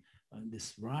newborn,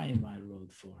 this rhyme I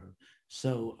wrote for her.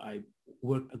 So I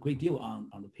worked a great deal on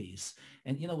the piece.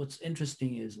 And what's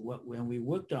interesting is when we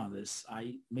worked on this,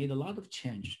 I made a lot of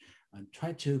change and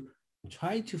tried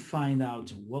to find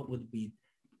out what would be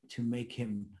to make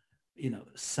him,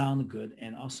 sound good,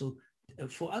 and also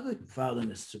for other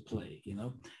violinists to play,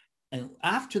 And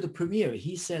after the premiere,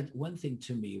 he said one thing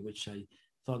to me, which I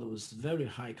thought was very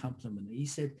high compliment. He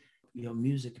said, "Your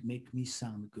music make me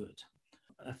sound good."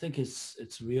 I think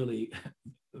it's really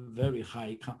very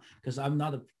high, because I'm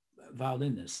not a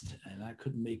violinist, and I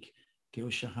couldn't make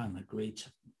Gil Shahan, a great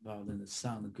violinist,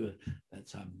 sound good.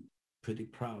 I'm pretty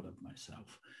proud of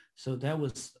myself. So that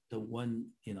was the one,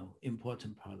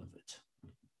 important part of it.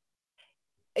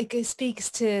 It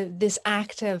speaks to this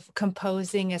act of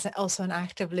composing as also an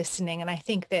act of listening, and I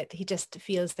think that he just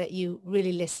feels that you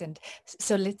really listened.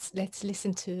 So let's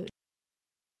listen to.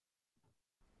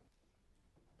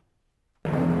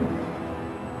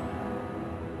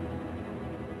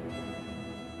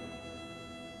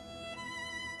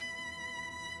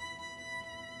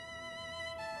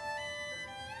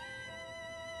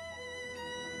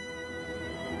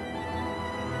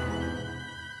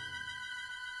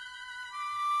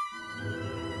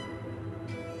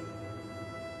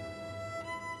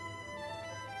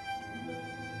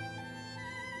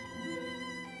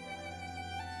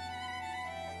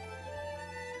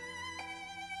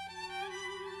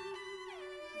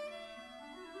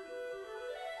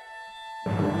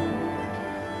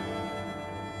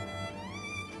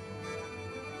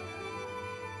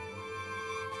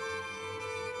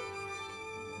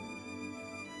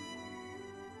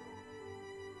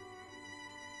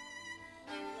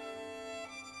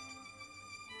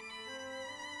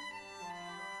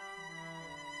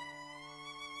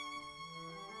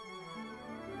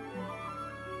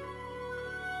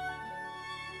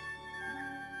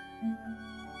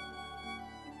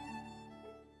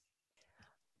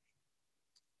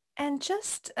 And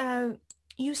just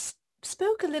you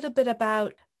spoke a little bit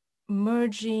about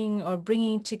merging or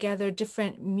bringing together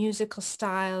different musical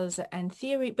styles and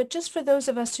theory, but just for those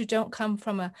of us who don't come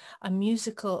from a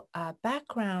musical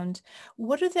background,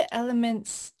 what are the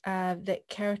elements that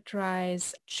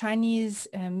characterize Chinese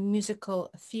musical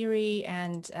theory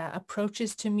and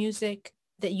approaches to music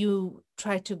that you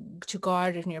try to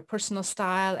guard in your personal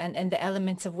style, and the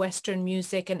elements of Western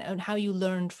music, and how you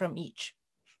learned from each?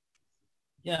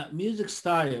 Yeah, music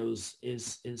styles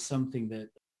is something that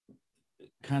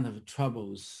kind of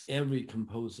troubles every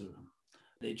composer.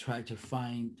 They try to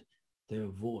find their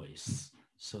voice,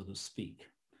 so to speak.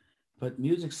 But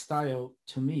music style,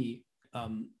 to me,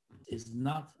 is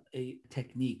not a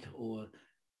technique or,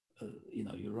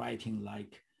 you're writing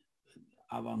like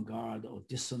avant-garde or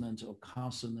dissonant or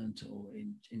consonant or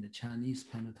in the Chinese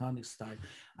pentatonic style.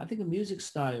 I think a music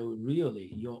style, really,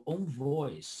 your own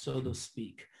voice, so to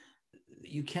speak,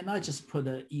 you cannot just put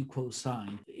an equal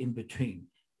sign in between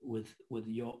with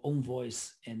your own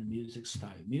voice and music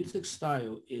style. Music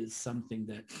style is something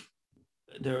that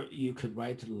there you could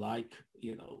write like,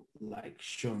 like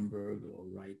Schoenberg, or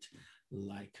write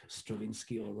like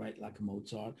Stravinsky, or write like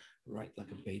Mozart, write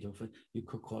like a Beethoven. You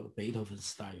could call it Beethoven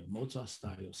style, Mozart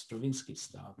style, Stravinsky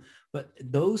style. But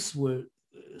those were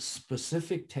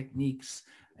specific techniques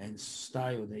and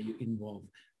style that you involve.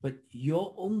 But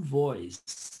your own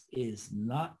voice is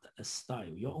not a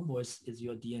style. Your own voice is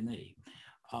your DNA,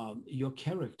 your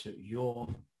character, your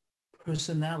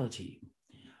personality.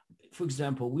 For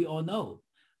example, we all know,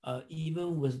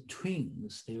 even with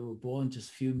twins, they were born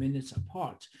just a few minutes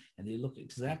apart and they look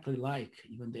exactly like.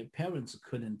 Even their parents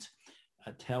couldn't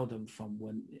tell them from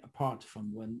one apart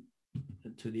from one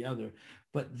to the other,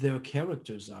 but their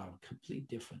characters are completely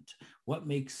different. What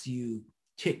makes you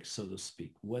tick, so to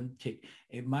speak, one tick,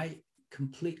 it might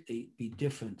completely be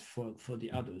different for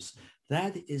the others.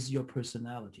 That is your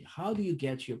personality. How do you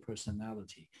get your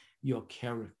personality, your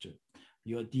character,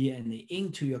 your DNA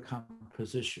into your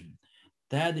composition?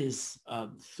 That is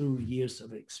through years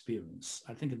of experience.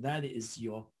 I think that is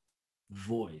your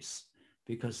voice,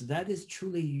 because that is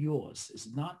truly yours. It's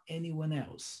not anyone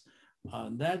else.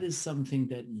 That is something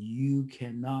that you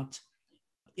cannot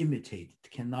imitate,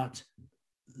 cannot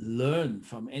learn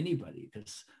from anybody,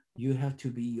 because you have to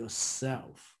be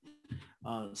yourself.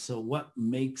 So what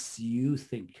makes you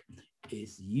think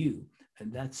is you,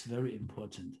 and that's very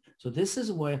important. So this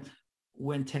is where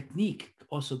when technique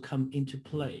also come into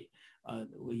play,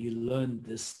 where you learn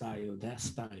this style, that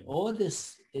style, all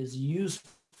this is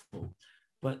useful,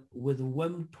 but with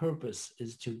one purpose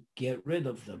is to get rid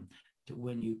of them.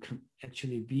 When you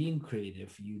actually being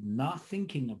creative, you're not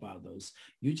thinking about those,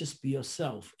 you just be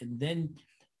yourself. And then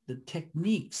the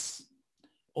techniques,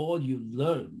 all you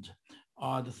learned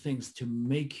are the things to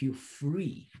make you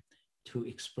free to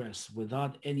express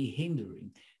without any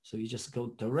hindering. So you just go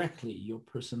directly, your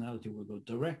personality will go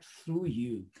direct through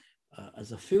you,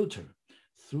 as a filter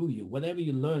through you. Whatever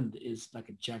you learned is like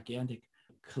a gigantic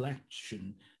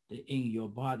collection in your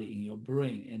body, in your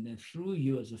brain, and then through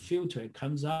you as a filter, it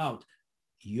comes out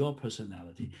your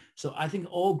personality. So I think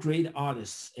all great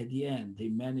artists at the end, they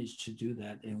manage to do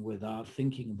that and without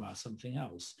thinking about something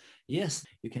else. Yes,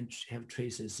 you can have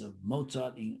traces of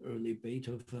Mozart in early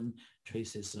Beethoven,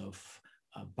 traces of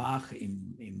Bach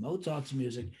in Mozart's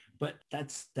music, but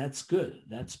that's good.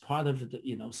 That's part of the,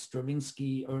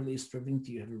 Stravinsky, early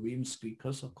Stravinsky, you have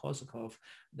Rimsky-Korsakov,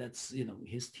 that's,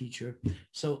 his teacher.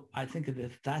 So I think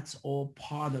that that's all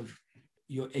part of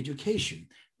your education.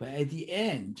 But at the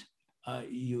end,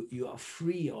 you are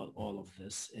free of all of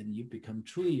this and you become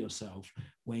truly yourself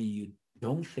when you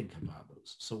don't think about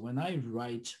those. So when I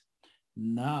write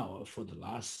now for the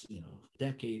last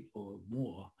decade or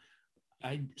more,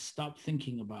 I stopped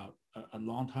thinking about a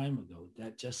long time ago,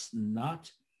 that just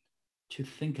not to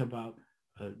think about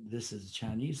this is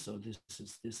Chinese, or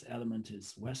this element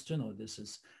is Western, or this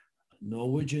is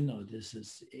Norwegian, or this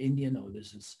is Indian, or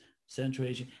this is Central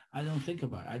Asian. I don't think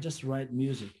about it. I just write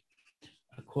music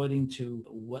according to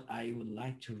what I would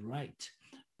like to write.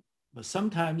 But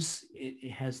sometimes it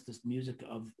has this music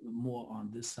of more on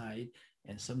this side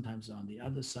and sometimes on the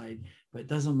other side, but it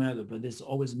doesn't matter. But there's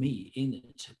always me in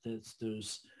it. There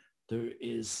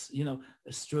is,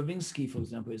 Stravinsky, for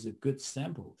example, is a good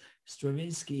sample.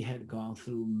 Stravinsky had gone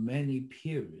through many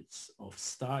periods of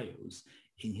styles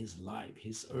in his life.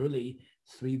 His early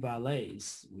three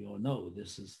ballets, we all know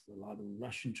this is a lot of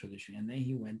Russian tradition. And then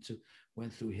he went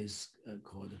through his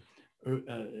called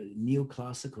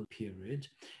neoclassical period.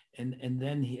 And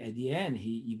then at the end,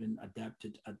 he even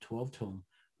adapted a 12-tone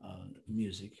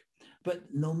music. But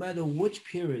no matter which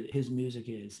period his music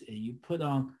is, and you put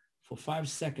on for 5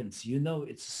 seconds,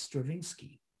 it's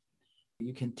Stravinsky.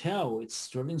 You can tell it's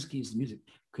Stravinsky's music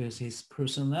because his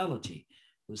personality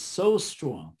was so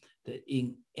strong that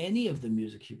in any of the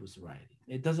music he was writing,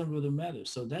 it doesn't really matter.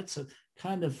 So that's a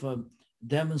kind of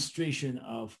demonstration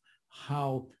of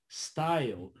how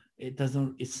style,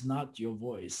 it's not your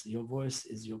voice. Your voice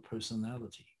is your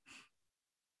personality.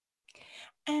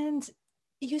 And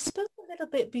you spoke a little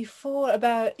bit before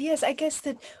about, yes, I guess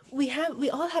that we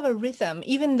all have a rhythm,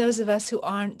 even those of us who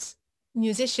aren't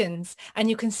musicians, and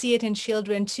you can see it in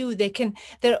children too.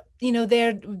 They're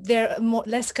more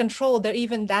less controlled. They're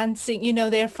even dancing,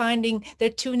 they're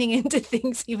tuning into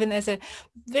things even as a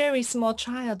very small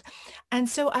child. And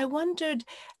so I wondered,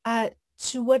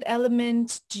 to what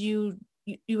element do you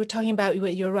were talking about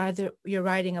you're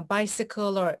riding a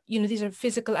bicycle, or these are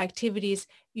physical activities,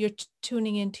 you're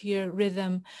tuning into your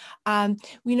rhythm.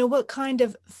 What kind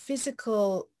of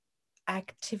physical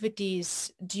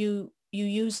activities do you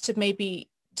use to maybe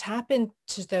tap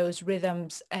into those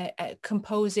rhythms,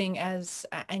 composing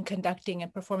and conducting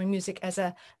and performing music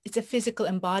it's a physical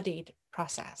embodied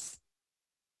process?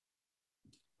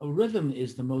 A rhythm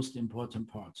is the most important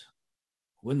part,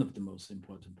 one of the most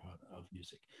important part of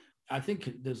music. I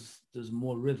think there's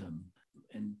more rhythm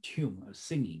and tune,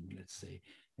 singing, let's say,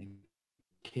 and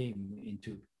came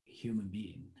into human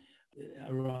being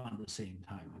around the same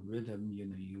time. Rhythm,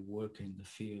 you work in the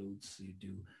fields, you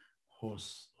do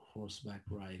horseback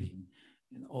riding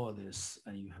and all this,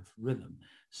 and you have rhythm.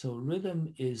 So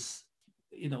rhythm is,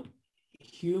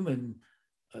 human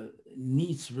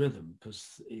needs rhythm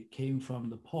because it came from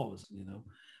the pause.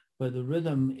 But the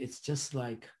rhythm, it's just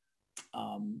like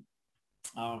um,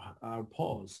 our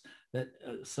pause that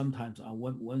sometimes on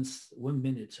 1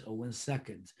 minute or 1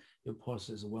 second, your pause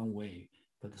is one way,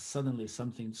 but suddenly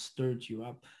something stirred you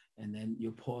up and then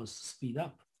your pause speed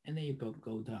up and then you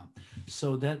go down.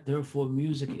 So that therefore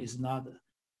music is not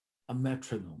a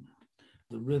metronome.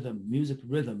 The music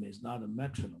rhythm is not a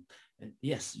metronome. And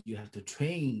yes, you have to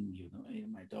train,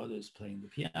 and my daughter is playing the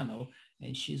piano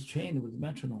and she's trained with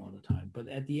metronome all the time. But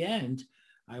at the end,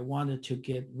 I wanted to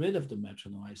get rid of the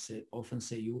metronome. Often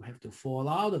say you have to fall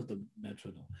out of the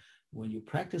metronome. When you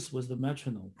practice with the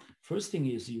metronome, first thing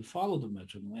is you follow the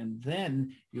metronome and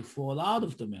then you fall out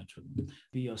of the metronome.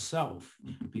 Be yourself,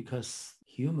 because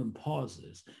human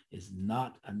pauses is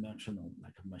not a metronome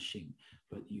like a machine,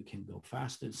 but you can go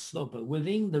fast and slow, but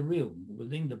within the rhythm,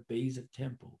 within the basic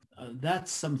tempo. That's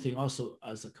something also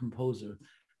as a composer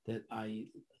that I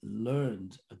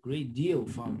learned a great deal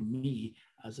from me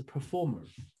as a performer.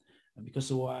 Because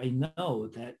so I know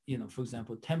that, for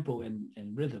example, tempo and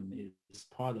rhythm is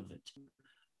part of it.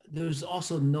 There's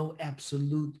also no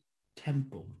absolute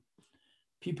tempo.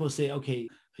 People say, okay,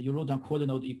 you wrote down quarter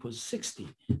note equals 60.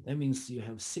 That means you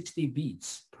have 60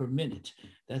 beats per minute.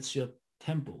 That's your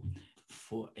tempo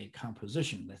for a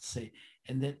composition, let's say.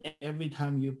 And then every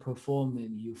time you perform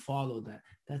and you follow that,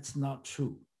 that's not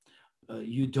true.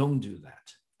 You don't do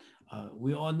that.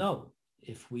 We all know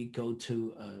if we go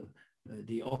to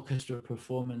the orchestra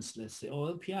performance, let's say,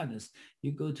 or a pianist,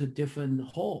 you go to different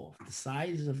hall. The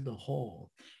size of the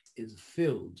hall is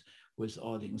filled with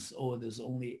audience, or there's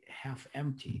only half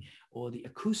empty, or the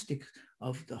acoustic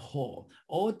of the hall,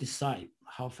 all decide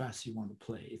how fast you want to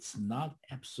play. It's not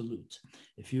absolute.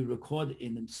 If you record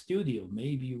in the studio,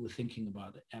 maybe you were thinking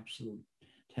about the absolute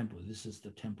tempo. This is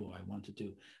the tempo I want to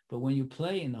do. But when you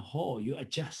play in the hall, you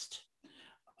adjust.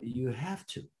 You have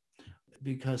to,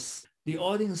 because the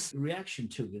audience reaction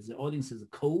too, because the audience is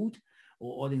cold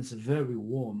or audience is very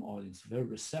warm audience, very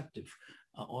receptive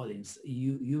audience,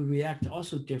 you react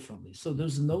also differently. So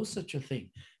there's no such a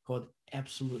thing called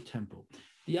absolute tempo.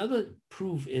 The other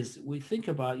proof is we think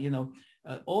about,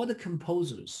 all the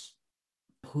composers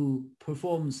who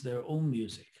performs their own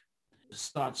music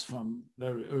starts from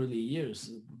very early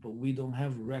years, but we don't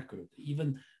have a record.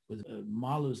 Even with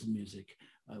Mahler's music,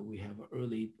 we have an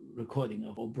early recording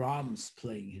of Brahms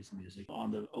playing his music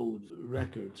on the old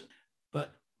record.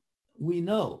 But we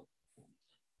know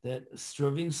that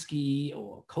Stravinsky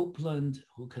or Copland,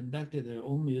 who conducted their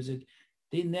own music,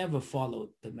 they never followed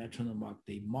the metronome mark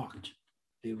they marked.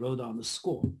 They wrote on the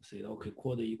score, say, okay,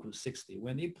 quarter equals 60.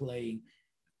 When they playing,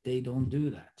 they don't do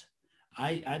that.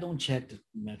 I don't check the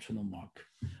metronome mark.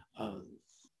 Uh,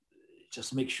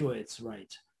 just make sure it's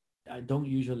right. I don't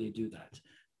usually do that.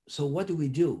 So what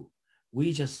do?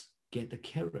 We just get the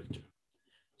character.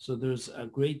 So there's a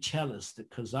great cellist,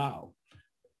 Cazal,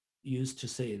 used to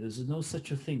say there's no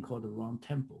such a thing called a wrong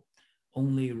tempo,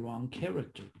 only wrong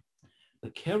character.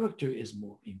 The character is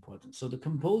more important. So the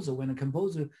composer, when a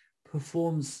composer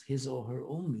performs his or her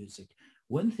own music,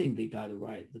 one thing they got it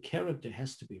right, the character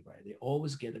has to be right. They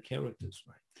always get the characters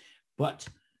right. But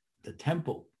the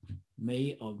tempo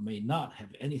may or may not have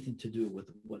anything to do with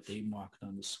what they marked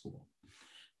on the score.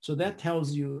 So that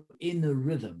tells you inner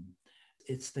rhythm.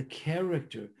 It's the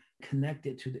character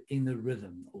connected to the inner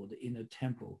rhythm or the inner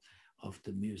tempo of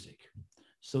the music.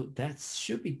 So that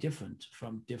should be different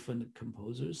from different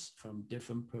composers, from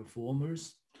different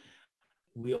performers.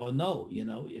 We all know,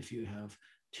 if you have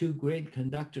two great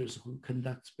conductors who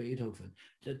conducts Beethoven,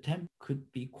 the tempo could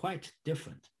be quite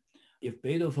different. If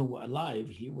Beethoven were alive,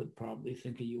 he would probably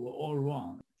think you were all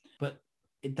wrong. But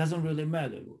it doesn't really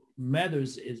matter.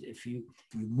 Matters is if you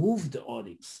move the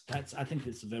audience. I think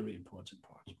it's a very important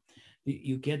part.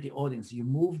 You get the audience, you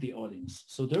move the audience.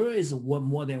 So there is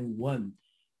more than one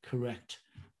correct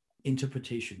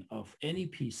interpretation of any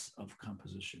piece of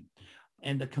composition.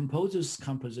 And the composer's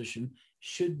composition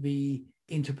should be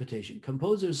interpretation.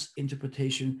 Composer's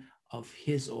interpretation of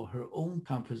his or her own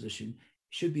composition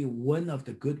should be one of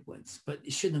the good ones, but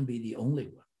it shouldn't be the only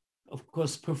one. Of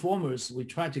course, performers, we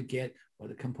try to get what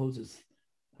the composer's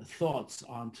thoughts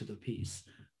onto the piece.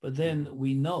 But then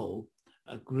we know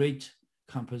a great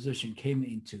composition came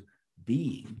into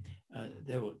being.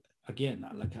 There were, again,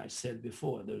 like I said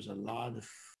before, there's a lot of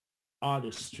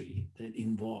artistry that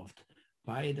involved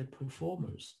by the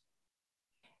performers.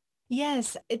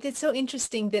 Yes, it's so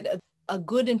interesting that a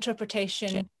good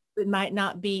interpretation it might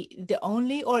not be the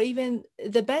only or even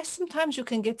the best. Sometimes you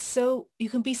can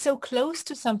be so close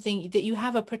to something that you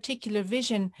have a particular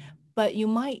vision, but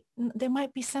there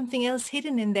might be something else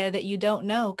hidden in there that you don't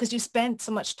know because you spent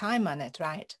so much time on it,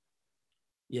 right?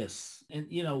 Yes. And,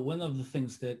 one of the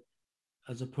things that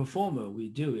as a performer we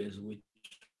do is we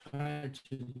try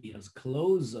to be as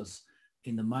close as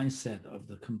in the mindset of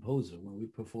the composer when we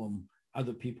perform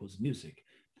other people's music.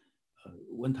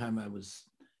 One time I was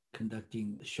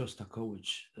conducting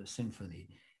Shostakovich symphony,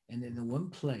 and in one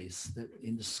place that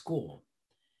in the score,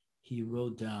 he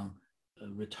wrote down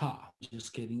retard,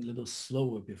 just getting a little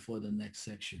slower before the next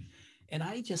section. And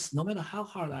I just, no matter how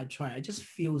hard I try, I just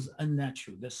feels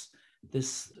unnatural.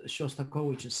 This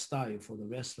Shostakovich style for the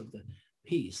rest of the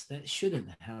piece that shouldn't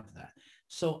have that.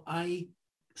 So I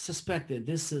suspected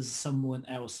this is someone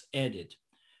else edit,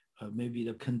 maybe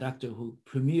the conductor who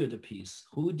premiered the piece,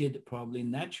 who did probably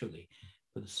naturally,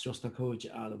 but Shostakovich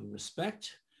out of respect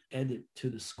added to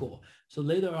the score. So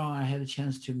later on, I had a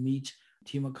chance to meet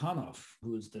Timo Konov,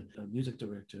 who is the music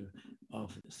director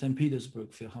of St.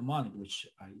 Petersburg Philharmonic, which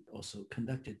I also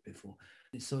conducted before.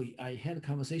 So I had a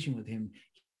conversation with him.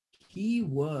 He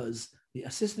was the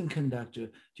assistant conductor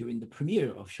during the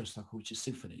premiere of Shostakovich's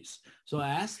symphonies. So I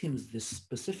asked him this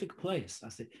specific place. I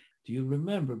said, do you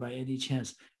remember by any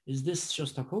chance, is this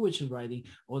Shostakovich's writing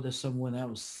or does someone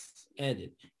else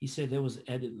edit? He said there was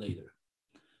edit later.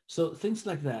 So things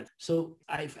like that. So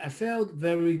I felt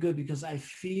very good because I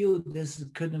feel this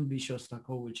couldn't be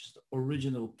Shostakovich's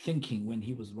original thinking when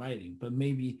he was writing, but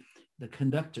maybe the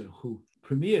conductor who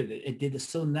premiered it did it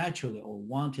so naturally or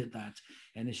wanted that,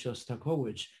 and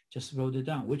Shostakovich just wrote it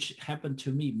down, which happened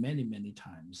to me many, many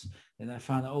times. And I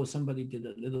found, somebody did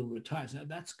a little retire. So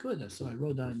that's good. So I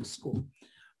wrote down in the score.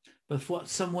 But for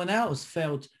someone else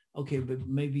felt, okay, but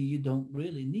maybe you don't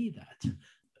really need that.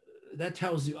 That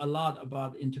tells you a lot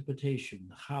about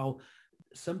interpretation, how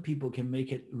some people can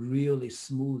make it really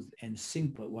smooth and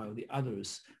simple while the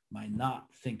others might not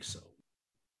think so.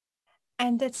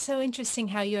 And that's so interesting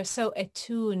how you're so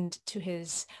attuned to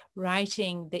his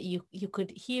writing that you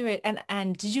could hear it.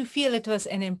 And did you feel it was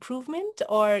an improvement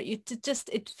or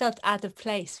it felt out of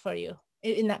place for you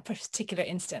in that particular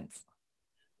instance?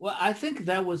 Well, I think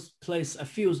that was place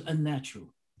feels unnatural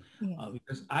Yeah.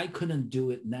 because I couldn't do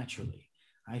it naturally.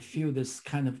 I feel this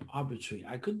kind of arbitrary.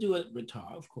 I could do it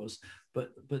guitar, of course,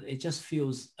 but it just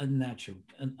feels unnatural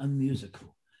and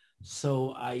unmusical.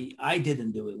 So I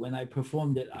didn't do it. When I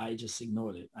performed it, I just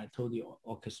ignored it. I told the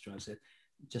orchestra, I said,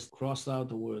 just cross out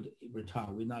the word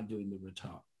retard. We're not doing the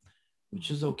retard,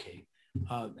 which is okay.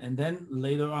 And then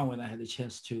later on, when I had a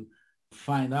chance to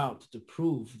find out, to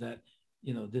prove that,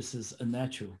 this is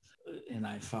unnatural, and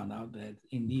I found out that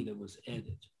indeed it was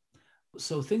added.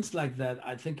 So things like that,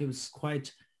 I think it was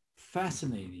quite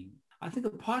fascinating. I think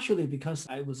partially because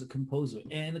I was a composer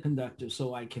and a conductor,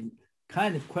 so I can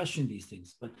kind of question these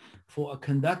things. But for a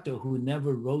conductor who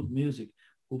never wrote music,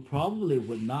 who probably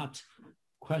would not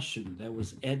question that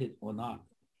was edit or not,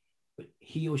 but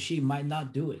he or she might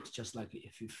not do it, just like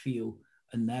if you feel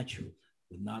unnatural,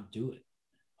 would not do it.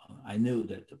 I knew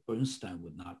that Bernstein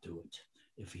would not do it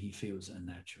if he feels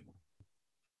unnatural.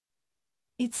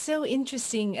 It's so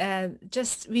interesting.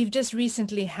 We've just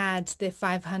recently had the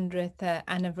 500th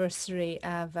anniversary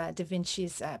of Da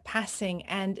Vinci's passing,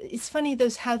 and it's funny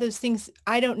how those things.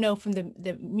 I don't know from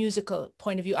the musical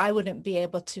point of view. I wouldn't be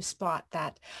able to spot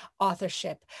that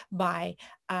authorship by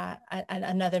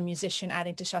another musician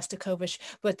adding to Shostakovich.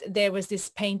 But there was this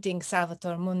painting,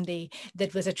 Salvator Mundi,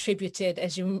 that was attributed,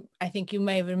 I think you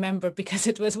may remember because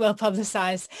it was well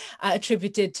publicized,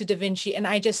 attributed to Da Vinci. And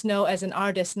I just know as an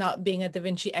artist, not being a Da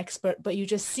Vinci expert, but you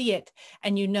just see it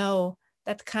and you know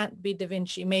that can't be Da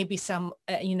Vinci. Maybe some,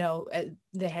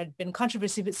 there had been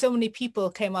controversy, but so many people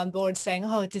came on board saying,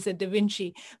 oh, it is a Da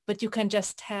Vinci, but you can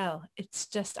just tell. It's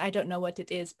just, I don't know what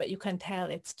it is, but you can tell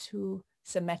it's too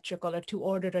symmetrical or too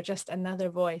ordered or just another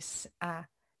voice.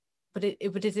 But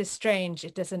it is strange.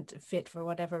 It doesn't fit for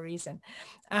whatever reason.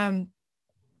 I'm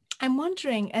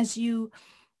wondering, as you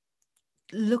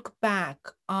look back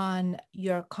on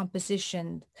your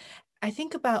composition, I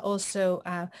think about also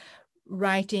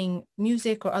writing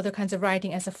music or other kinds of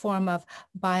writing as a form of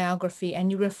biography,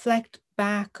 and you reflect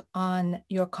back on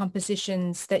your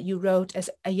compositions that you wrote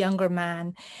as a younger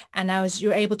man, and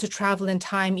you're able to travel in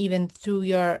time, even through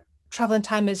your travel in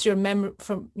time as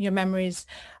from your memories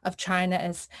of China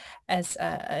as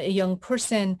a young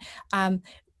person.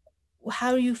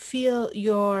 How you feel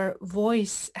your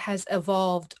voice has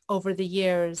evolved over the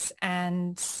years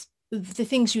and the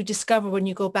things you discover when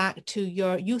you go back to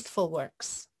your youthful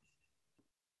works?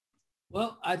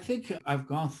 Well, I think I've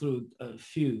gone through a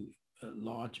few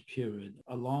large period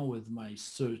along with my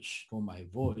search for my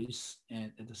voice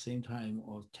and at the same time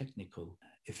of technical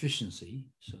efficiency,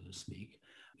 so to speak.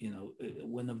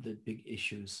 One of the big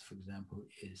issues, for example,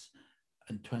 is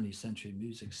in 20th century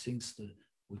music, since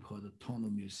we call it tonal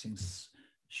music, since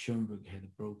Schoenberg had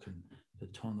broken the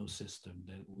tonal system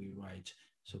that we write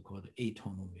so-called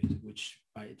atonal music, which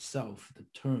by itself, the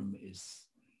term is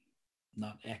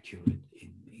not accurate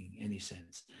in any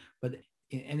sense. But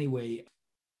in any way,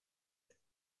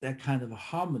 that kind of a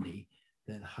harmony,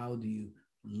 that how do you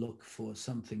look for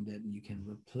something that you can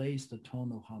replace the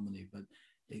tonal harmony,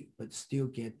 but still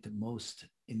get the most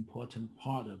important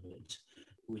part of it,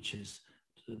 which is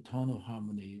the tonal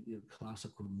harmony, the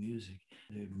classical music.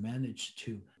 They managed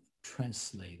to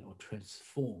translate or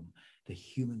transform the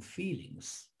human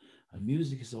feelings.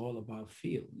 Music is all about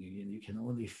feel. You can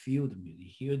only feel the music. You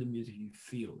hear the music, you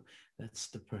feel. That's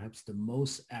perhaps the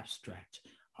most abstract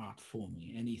art form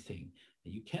in anything.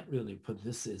 You can't really put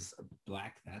this is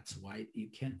black, that's white. You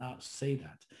cannot say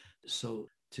that. So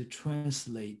to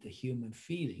translate the human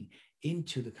feeling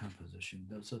into the composition,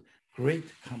 that's a great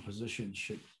composition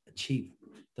should achieve.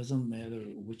 Doesn't matter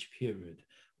which period,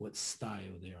 what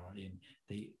style they are in.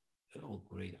 They or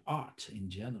great art in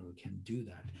general can do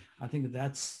that. I think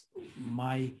that's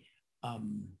my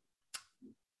um,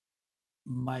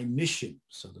 my mission,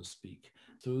 so to speak,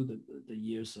 through the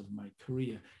years of my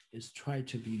career is try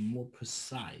to be more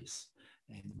precise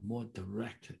and more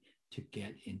direct to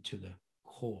get into the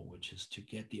core, which is to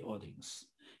get the audience.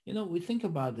 We think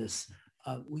about this.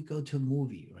 We go to a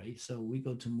movie, right? So we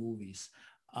go to movies.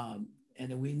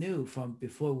 And we knew from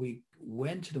before we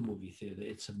went to the movie theater,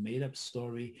 it's a made up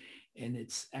story and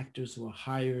its actors were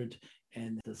hired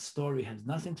and the story has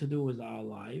nothing to do with our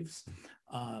lives,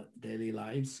 daily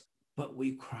lives, but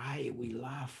we cry, we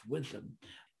laugh with them.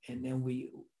 And then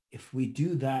if we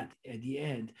do that at the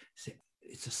end, say,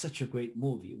 such a great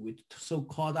movie. We're so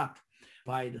caught up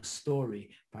by the story,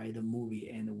 by the movie,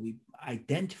 and we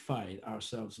identified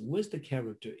ourselves with the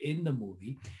character in the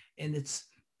movie. And it's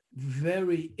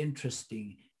very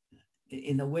interesting,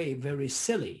 in a way, very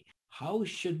silly. How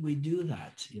should we do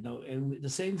that? And the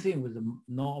same thing with the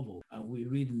novel. We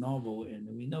read a novel and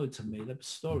we know it's a made-up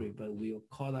story, but we are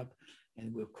caught up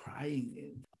and we're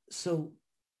crying. So,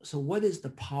 so what is the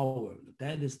power?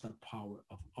 That is the power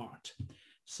of art.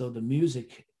 So the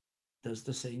music does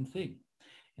the same thing.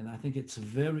 And I think it's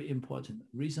very important.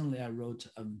 Recently, I wrote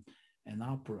an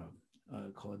opera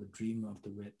called The Dream of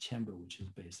the Red Chamber, which is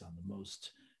based on the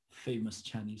most famous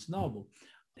Chinese novel.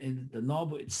 And the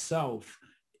novel itself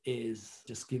is,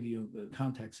 just give you a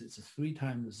context, it's 3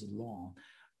 times as long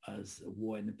as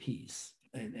War and Peace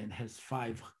and has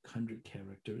 500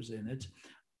 characters in it.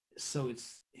 So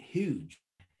it's huge.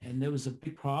 And there was a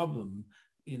big problem,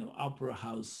 opera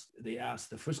house,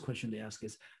 the first question they ask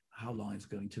is, how long is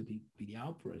going to be the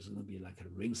opera? Is it going to be like a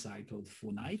ring cycle,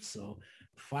 full night? So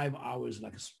 5 hours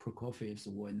like Prokofiev's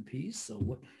War and Peace.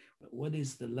 So what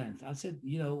is the length? I said,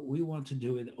 we want to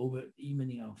do it over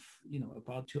evening of,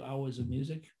 about 2 hours of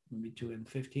music, maybe 2 and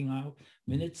 15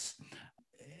 minutes.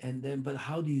 And then, but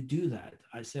how do you do that?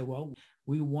 I said, well,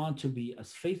 we want to be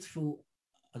as faithful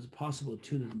as possible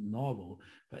to the novel,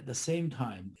 but at the same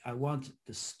time, I want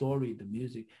the story, the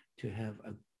music to have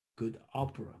a good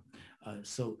opera.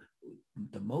 So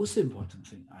the most important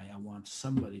thing, I want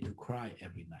somebody to cry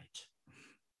every night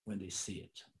when they see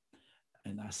it.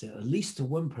 And I said, at least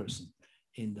one person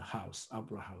in the house,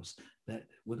 opera house, that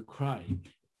would cry.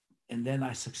 And then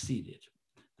I succeeded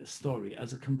the story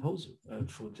as a composer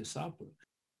for this opera.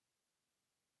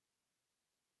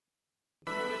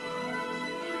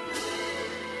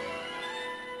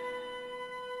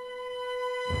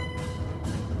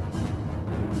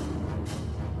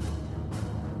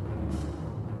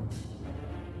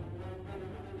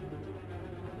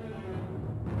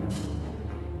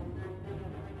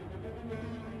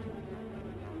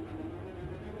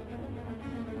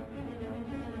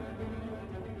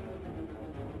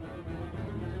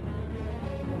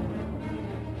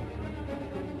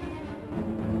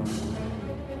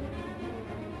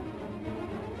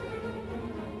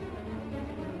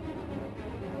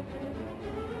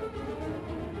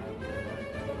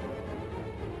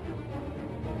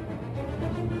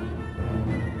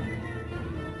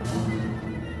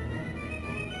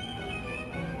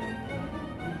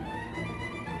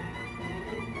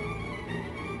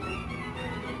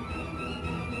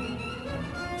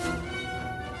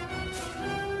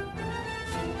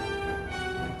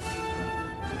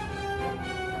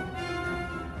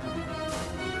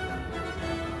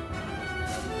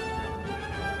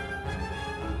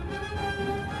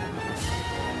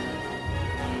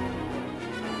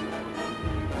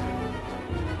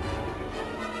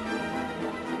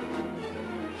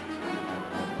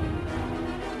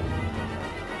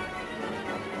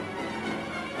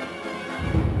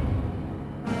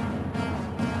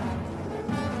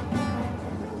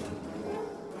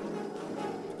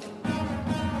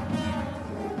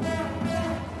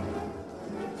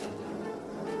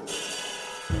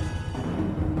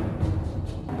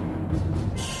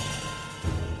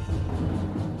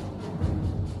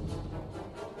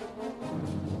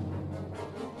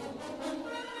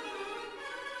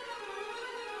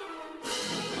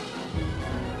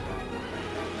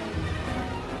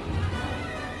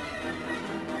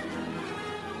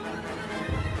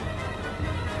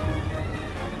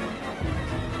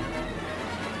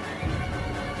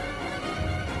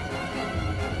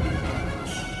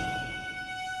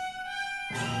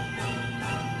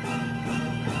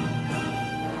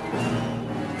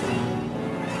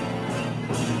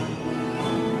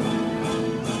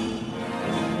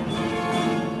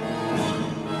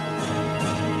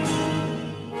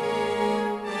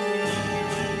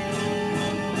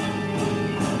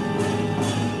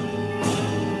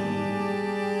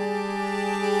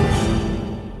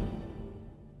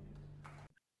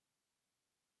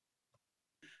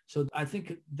 So I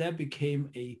think that became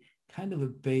a kind of a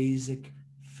basic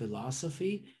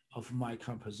philosophy of my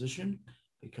composition,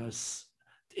 because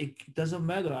it doesn't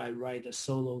matter I write a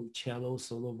solo cello,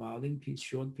 solo violin piece,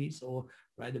 short piece, or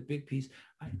write a big piece.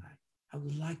 I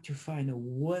would like to find a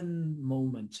one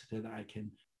moment that I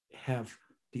can have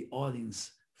the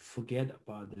audience forget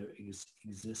about their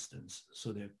existence,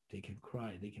 so that they can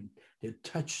cry, they're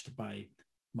touched by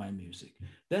my music.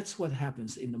 That's what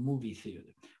happens in the movie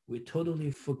theater. We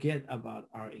totally forget about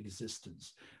our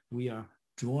existence. We are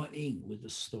drawn in with the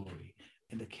story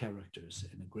and the characters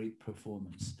and the great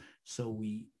performance. So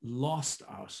we lost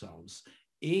ourselves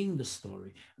in the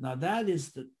story. Now that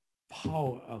is the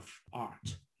power of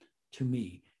art to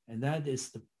me. And that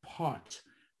is the part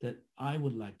that I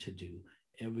would like to do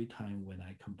every time when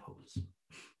I compose.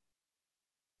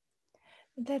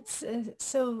 That's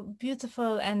so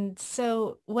beautiful and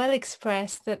so well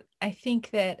expressed that I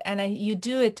think that, and you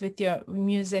do it with your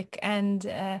music, and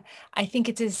I think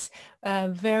it is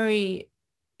very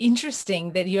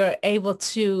interesting that you're able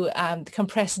to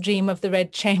compress Dream of the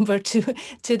Red Chamber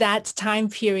to that time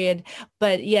period.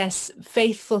 But yes,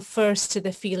 faithful first to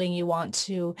the feeling you want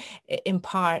to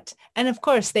impart. And of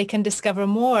course, they can discover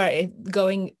more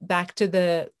going back to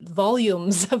the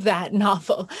volumes of that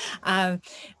novel.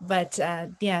 But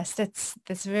yes,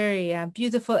 that's very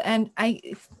beautiful. And I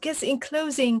guess in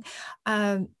closing,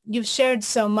 you've shared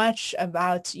so much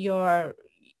about your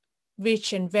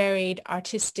rich and varied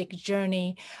artistic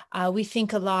journey. We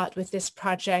think a lot with this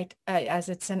project, as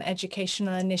it's an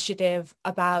educational initiative,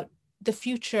 about the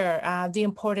future, the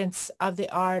importance of the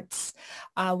arts,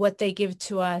 what they give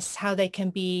to us, how they can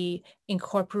be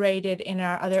incorporated in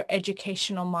our other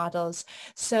educational models.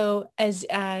 So as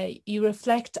you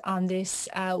reflect on this,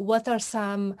 what are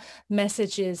some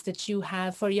messages that you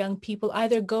have for young people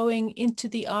either going into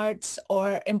the arts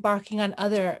or embarking on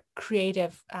other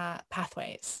creative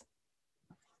pathways?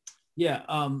 Yeah,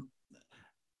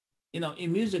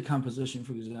 in music composition,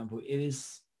 for example, it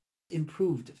is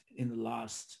improved in the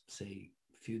last, say,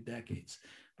 few decades.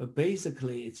 But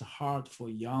basically, it's hard for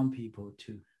young people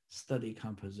to study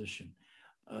composition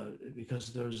because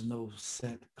there's no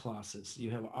set classes.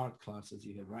 You have art classes,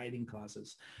 you have writing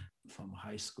classes from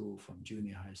high school, from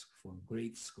junior high school, from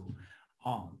grade school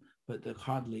on, but there are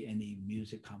hardly any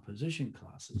music composition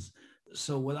classes.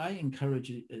 So what I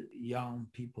encourage young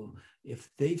people, if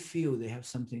they feel they have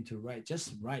something to write,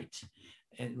 just write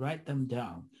and write them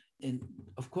down. And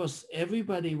of course,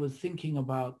 everybody was thinking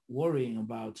about, worrying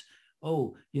about,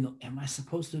 oh, am I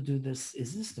supposed to do this?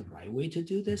 Is this the right way to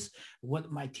do this? What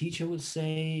my teacher would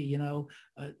say, am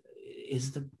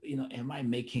I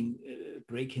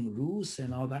breaking rules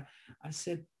and all that? I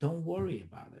said, don't worry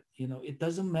about it. It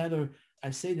doesn't matter.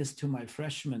 I say this to my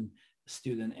freshman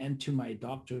student and to my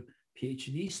doctor,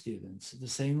 PhD students the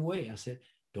same way. I said,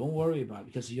 don't worry about it,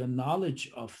 because your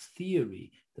knowledge of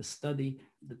theory, the study,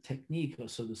 the technique, or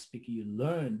so to speak, you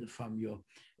learned from your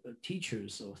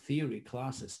teachers or theory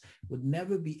classes would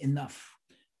never be enough.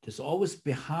 There's always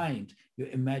behind your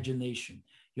imagination.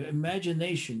 Your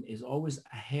imagination is always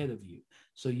ahead of you.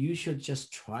 So you should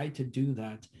just try to do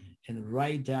that and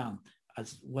write down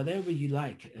as whatever you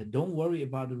like. Don't worry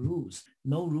about the rules.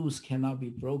 No rules cannot be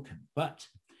broken. But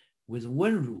with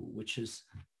one rule, which is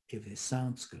if it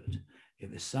sounds good.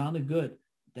 If it sounded good,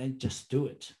 then just do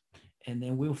it. And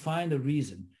then we'll find a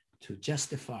reason to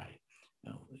justify.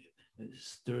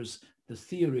 There's the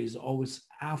theory is always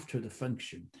after the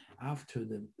function, after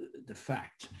the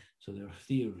fact. So there are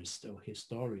theorists or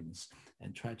historians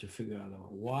and try to figure out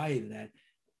why that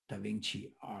Da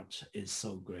Vinci art is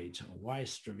so great, or why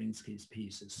Stravinsky's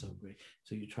piece is so great.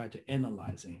 So you try to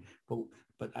analyze it.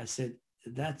 But I said,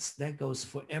 that goes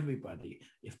for everybody.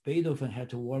 If Beethoven had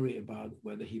to worry about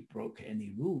whether he broke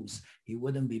any rules, he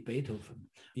wouldn't be Beethoven,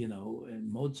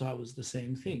 and Mozart was the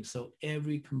same thing. So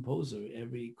every composer,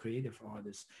 every creative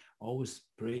artist always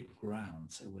break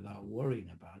grounds without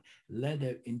worrying about it. Let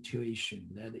their intuition,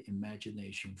 let the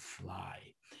imagination fly,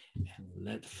 and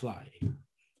let fly,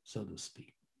 so to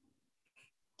speak.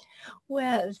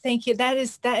 Well, thank you. That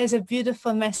is a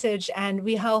beautiful message, and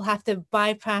we all have to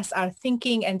bypass our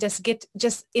thinking and just get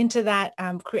into that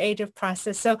creative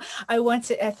process. So I want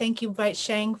to thank you,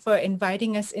 Sheng, for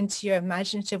inviting us into your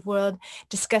imaginative world,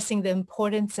 discussing the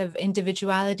importance of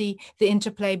individuality, the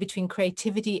interplay between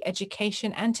creativity,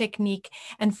 education, and technique,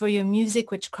 and for your music,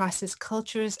 which crosses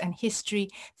cultures and history.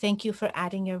 Thank you for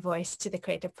adding your voice to the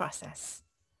creative process.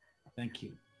 Thank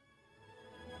you.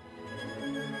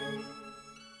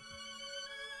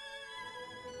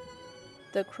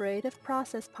 The Creative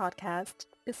Process podcast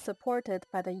is supported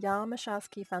by the Jan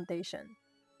Michalski Foundation.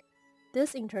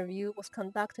 This interview was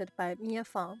conducted by Mia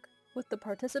Fong with the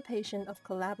participation of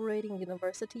collaborating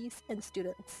universities and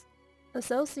students.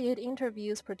 Associate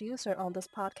Interviews producer on this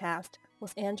podcast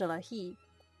was Angela He.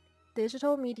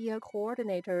 Digital media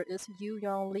coordinator is Yu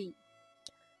Yong Lee.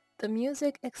 The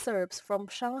music excerpts from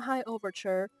Shanghai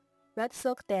Overture, Red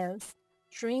Silk Dance,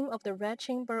 Dream of the Red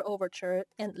Chamber Overture,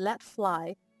 and Let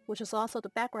Fly, which is also the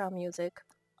background music,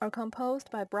 are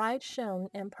composed by Bright Sheng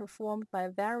and performed by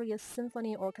various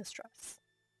symphony orchestras.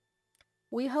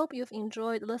 We hope you've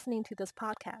enjoyed listening to this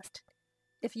podcast.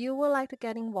 If you would like to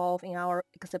get involved in our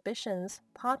exhibitions,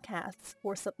 podcasts,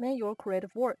 or submit your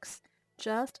creative works,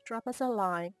 just drop us a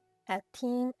line at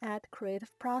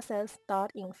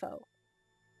team@creativeprocess.info.